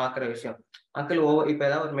நான் பாக்குற விஷயம். அங்கிள் இப்ப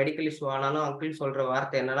ஏதாவது ஒரு மெடிக்கல் இஷ்யூ ஆனாலும் அங்கிள் சொல்ற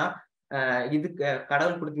வார்த்தை என்னன்னா, இதுக்கு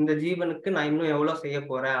கடவுள் கொடுத்த இந்த ஜீவனுக்கு நான் இன்னும் எவ்வளவு செய்ய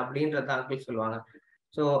போறேன் அப்படின்றத அங்கிள் சொல்லுவாங்க.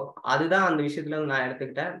 சோ அதுதான் அந்த விஷயத்துல நான்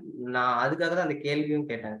எடுத்துக்கிட்டேன். நான் அதுக்காக தான் அந்த கேள்வியும்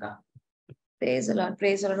கேட்டேன்க்கா.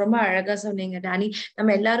 ரொம்ப அழகா சொன்னீங்க டானி.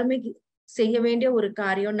 நம்ம எல்லாருமே செய்ய வேண்டிய ஒரு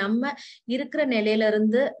காரியம், நம்ம இருக்கிற நிலையில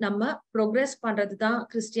இருந்து நம்ம ப்ரோக்ரஸ் பண்றதுதான்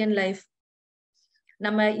கிறிஸ்டியன் லைஃப்.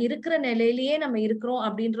 நம்ம இருக்கிற நிலையிலேயே நம்ம இருக்கிறோம்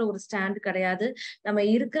அப்படின்ற ஒரு ஸ்டாண்ட் கிடையாது. நம்ம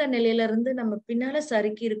இருக்கிற நிலையில இருந்து நம்ம பின்னால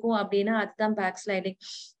சறுக்கி இருக்கோம் அப்படின்னா அதுதான் பேக் ஸ்லைடிங்.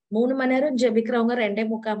 3 மணி நேரம் ஜெபிக்கிறவங்க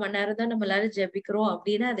 2.25 மணி நேரம் தான் நம்ம எல்லாரும் ஜெபிக்கிறோம்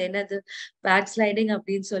அப்படின்னா அது என்னது, பேக் ஸ்லைடிங்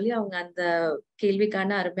அப்படின்னு சொல்லி அவங்க அந்த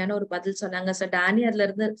கேள்விக்கான அருமையான ஒரு பதில் சொன்னாங்க. ஸோ டானி அதுல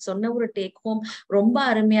இருந்து சொன்ன ஒரு டேக் ஹோம் ரொம்ப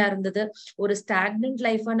அருமையா இருந்தது. ஒரு ஸ்டாக்னன்ட்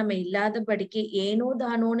லைஃபா நம்ம இல்லாதபடிக்கு, ஏனோ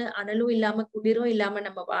தானோன்னு அனலும் இல்லாம குளிரும் இல்லாம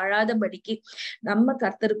நம்ம வாழாதபடிக்கு நம்ம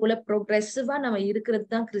கர்த்தருக்குள்ள ப்ரோக்ரெசிவா நம்ம இருக்கிறது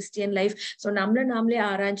தான் கிறிஸ்டியன் லைஃப். ஸோ நாமளே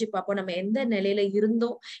ஆராய்ச்சி பார்ப்போம், நம்ம எந்த நிலையில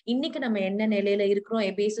இருந்தோம், இன்னைக்கு நம்ம என்ன நிலையில இருக்கிறோம்.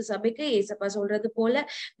 எபேசு சபைக்கு ஏசப்பா சொல்றது போல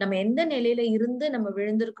நம்ம எந்த நிலையில இருந்து நம்ம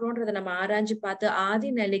விழுந்திருக்கிறோன்றதை நம்ம ஆராய்ச்சி பார்த்து ஆதி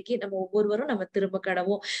நிலைக்கு நம்ம ஒவ்வொருவரும் நம்ம திரும்ப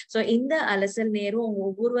கடவோம். சோ இந்த அலசல் நேரம் உங்க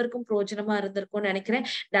ஒவ்வொருவருக்கும் பிரோஜனமா இருந்திருக்கும்னு நினைக்கிறேன்.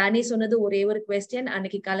 டேனி சொன்னது ஒரே ஒரு குவெஸ்டியன்.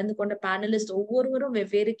 அன்னைக்கு கலந்து கொண்ட பேனலிஸ்ட் ஒவ்வொருவரும்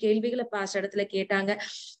வெவ்வேறு கேள்விகளை பாஸ்ட் இடத்துல கேட்டாங்க.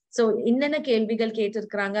 சோ என்னென்ன கேள்விகள்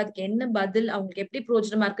கேட்டிருக்கிறாங்க, அதுக்கு என்ன பதில், அவங்களுக்கு எப்படி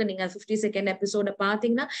பிரோஜனமா இருக்கு, நீங்க 52nd எபிசோட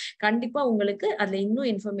பாத்தீங்கன்னா கண்டிப்பா உங்களுக்கு அதுல இன்னும்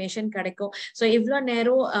இன்ஃபர்மேஷன் கிடைக்கும். சோ இவ்வளவு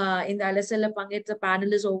நேரம் இந்த அலசல்ல பங்கேற்ற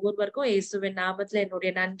பேனலிஸ்ட் ஒவ்வொருவருக்கும் இயேசுவின் நாமத்துல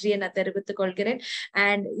என்னுடைய நன்றியை நான் தெரிவித்துக் கொள்கிறேன்.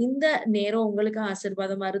 அண்ட் இந்த நேரம் உங்களுக்கு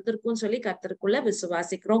ஆசீர்வாதமா இருந்திருக்கும்னு சொல்லி கர்த்தருக்குள்ள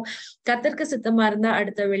விசுவாசிக்கிறோம். கர்த்தருக்கு சித்தமா இருந்தா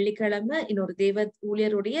அடுத்த வெள்ளிக்கிழமை இன்னொரு தேவ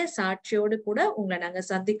ஊழியருடைய சாட்சியோடு கூட உங்களை நாங்க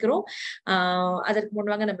சந்திக்கிறோம். அதற்கு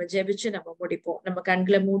முன்பாக நம்ம ஜெபிச்சு நம்ம முடிப்போம். நம்ம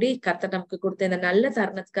கண்களை மூடி கர்த்தர் நமக்கு கொடுத்த இந்த நல்ல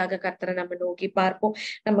தருணத்துக்காக கர்த்தரை நம்ம நோக்கி பார்ப்போம்.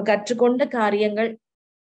 நம்ம கற்றுக்கொண்ட காரியங்கள்,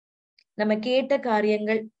 நம்ம கேட்ட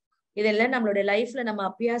காரியங்கள், இதெல்லாம் நம்மளுடைய லைஃப்ல நம்ம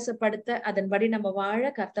அபியாசப்படுத்த, அதன்படி நம்ம வாழ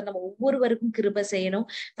கர்த்தர் நம்ம ஒவ்வொருவருக்கும் கிருபை செய்யணும்.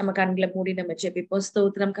 நம்ம கண்களை மூடி நம்ம ஜெபிப்போம்.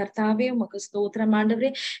 ஸ்தோத்திரம் கர்த்தாவே, உமக்கு ஸ்தோத்திரம் ஆண்டவரே.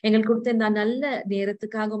 எங்களுக்கு கொடுத்த இந்த நல்ல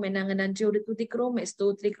நேரத்துக்காக நாங்க நன்றியோடு துதிக்கிறோம்,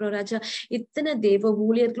 ஸ்தோத்திரிக்கிறோம் ராஜா. இத்தனை தேவ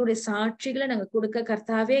ஊழியர்களுடைய சாட்சிகளை நாங்க கொடுக்க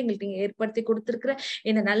கர்த்தாவே எங்களுக்கு நீங்க ஏற்படுத்தி கொடுத்திருக்கிற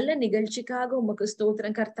இந்த நல்ல நிகழ்ச்சிக்காக உமக்கு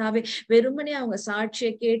ஸ்தோத்திரம் கர்த்தாவே. வெறுமனே அவங்க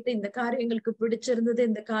சாட்சியை கேட்டு இந்த காரியங்களுக்கு பிடிச்சிருந்தது,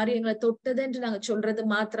 இந்த காரியங்களை தொட்டது என்று நாங்க சொல்றது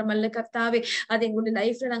மாத்திரமல்ல கர்த்தாவே, அது எங்களுடைய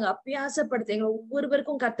லைஃப்ல நாங்க அபியாசப்படுத்த எங்களை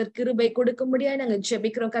ஒவ்வொருவருக்கும் கர்த்தர் கிருபை கொடுக்கும்படியா நாங்க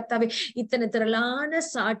ஜெபிக்கிறோம் கர்த்தாவே. இத்தனை திரளான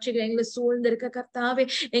சாட்சிகள் எங்களை சூழ்ந்திருக்க கர்த்தாவே,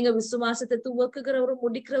 எங்க விசுவாசத்தை துவக்குகிறவரும்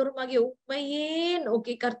முடிக்கிறவரும் ஆகிய உண்மையே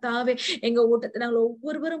நோக்கி கர்த்தாவே, எங்க ஓட்டத்தை நாங்கள்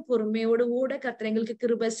ஒவ்வொருவரும் பொறுமையோடு ஓட கர்த்தர் எங்களுக்கு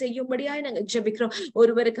கிருபை செய்யும்படியாய் நாங்க ஜெபிக்கிறோம்.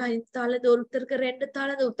 ஒருவருக்கு 5 தாளந்து, ஒருத்தருக்கு 2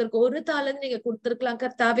 தாளந்து, ஒருத்தருக்கு 1 தாளந்து நீங்க கொடுத்திருக்கலாம்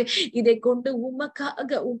கர்த்தாவே. இதை கொண்டு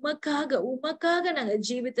உமக்காக உமக்காக உமக்காக நாங்க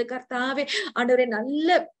ஜீவித்து கர்த்தாவே ஆண்டவரே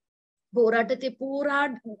நல்ல போராட்டத்தை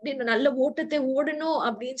போராடி நல்ல ஓட்டத்தை ஓடணும்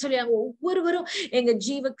அப்படின்னு சொல்லி நாங்க ஒவ்வொருவரும் எங்க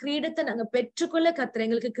ஜீவ கிரீடத்தை நாங்க பெற்றுக்கொள்ள கர்த்தர்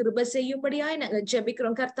எங்களுக்கு கிருபை செய்யும்படியாய் நாங்க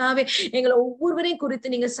ஜெபிக்கிறோம் கர்த்தாவே. எங்களை ஒவ்வொருவரையும்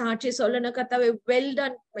குறித்து நீங்க சாட்சி சொல்லணும் கர்த்தாவே. Well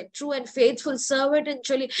done my true and faithful சர்வன்ட்னு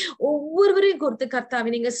சொல்லி ஒவ்வொருவரையும் குறித்து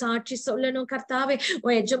கர்த்தாவே நீங்க சாட்சி சொல்லணும் கர்த்தாவே.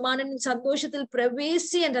 உன் எஜமானனின் சந்தோஷத்தில்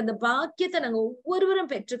பிரவேசி என்ற அந்த பாக்கியத்தை நாங்க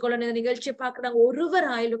ஒவ்வொருவரும் பெற்றுக்கொள்ளணும். இந்த நிகழ்ச்சியை பார்க்க நாங்க ஒருவர்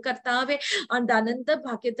ஆயிலும் கர்த்தாவே அந்த அனந்த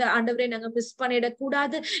பாக்கியத்தை ஆண்டவரை நாங்க மிஸ்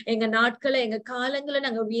பண்ணிடக்கூடாது. எங்க நாட்களை எங்க காலங்களை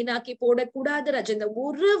நாங்க வீணாக்கி போடக்கூடாது ராஜா. இந்த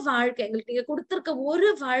ஒரு வாழ்க்கை எங்களுக்கு நீங்க கொடுத்திருக்க ஒரு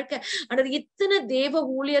வாழ்க்கை ஆண்டவர், இத்தனை தேவ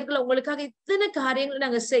ஊழியர்கள் உங்களுக்காக இத்தனை காரியங்களை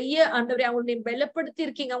நாங்க செய்ய ஆண்டவரை அவங்களை பலப்படுத்தி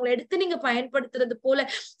இருக்கீங்க. அவங்களை எடுத்து நீங்க பயன்படுத்துறது போல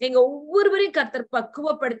எங்க ஒவ்வொருவரையும் கர்த்தர்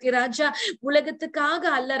பக்குவப்படுத்தி ராஜா, உலகத்துக்காக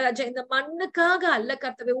அல்ல ராஜா, இந்த மண்ணுக்காக அல்ல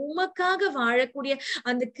கர்த்தரை, உமக்காக வாழக்கூடிய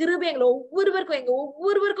அந்த கிருபை எங்களை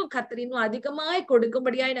ஒவ்வொருவருக்கும் கர்த்தர் இன்னும் அதிகமாய்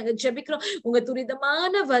கொடுக்கும்படியாய் நாங்க ஜெபிக்கிறோம். உங்க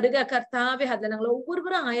துரிதமான வருகை கர்த்தாவே, அதுல நாங்கள்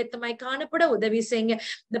ஒவ்வொருவரும் ஆயத்தமாய் காணப்பட உதவி செய்யுங்க.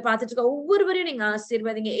 இந்த பார்த்துட்டு ஒவ்வொருவரையும் நீங்க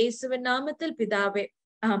ஆசீர்வதிங்க இயேசுவின் நாமத்தில் பிதாவே.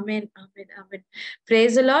 ஆமென், ஆமென், ஆமென்.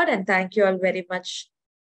 Praise the Lord and thank you all very much.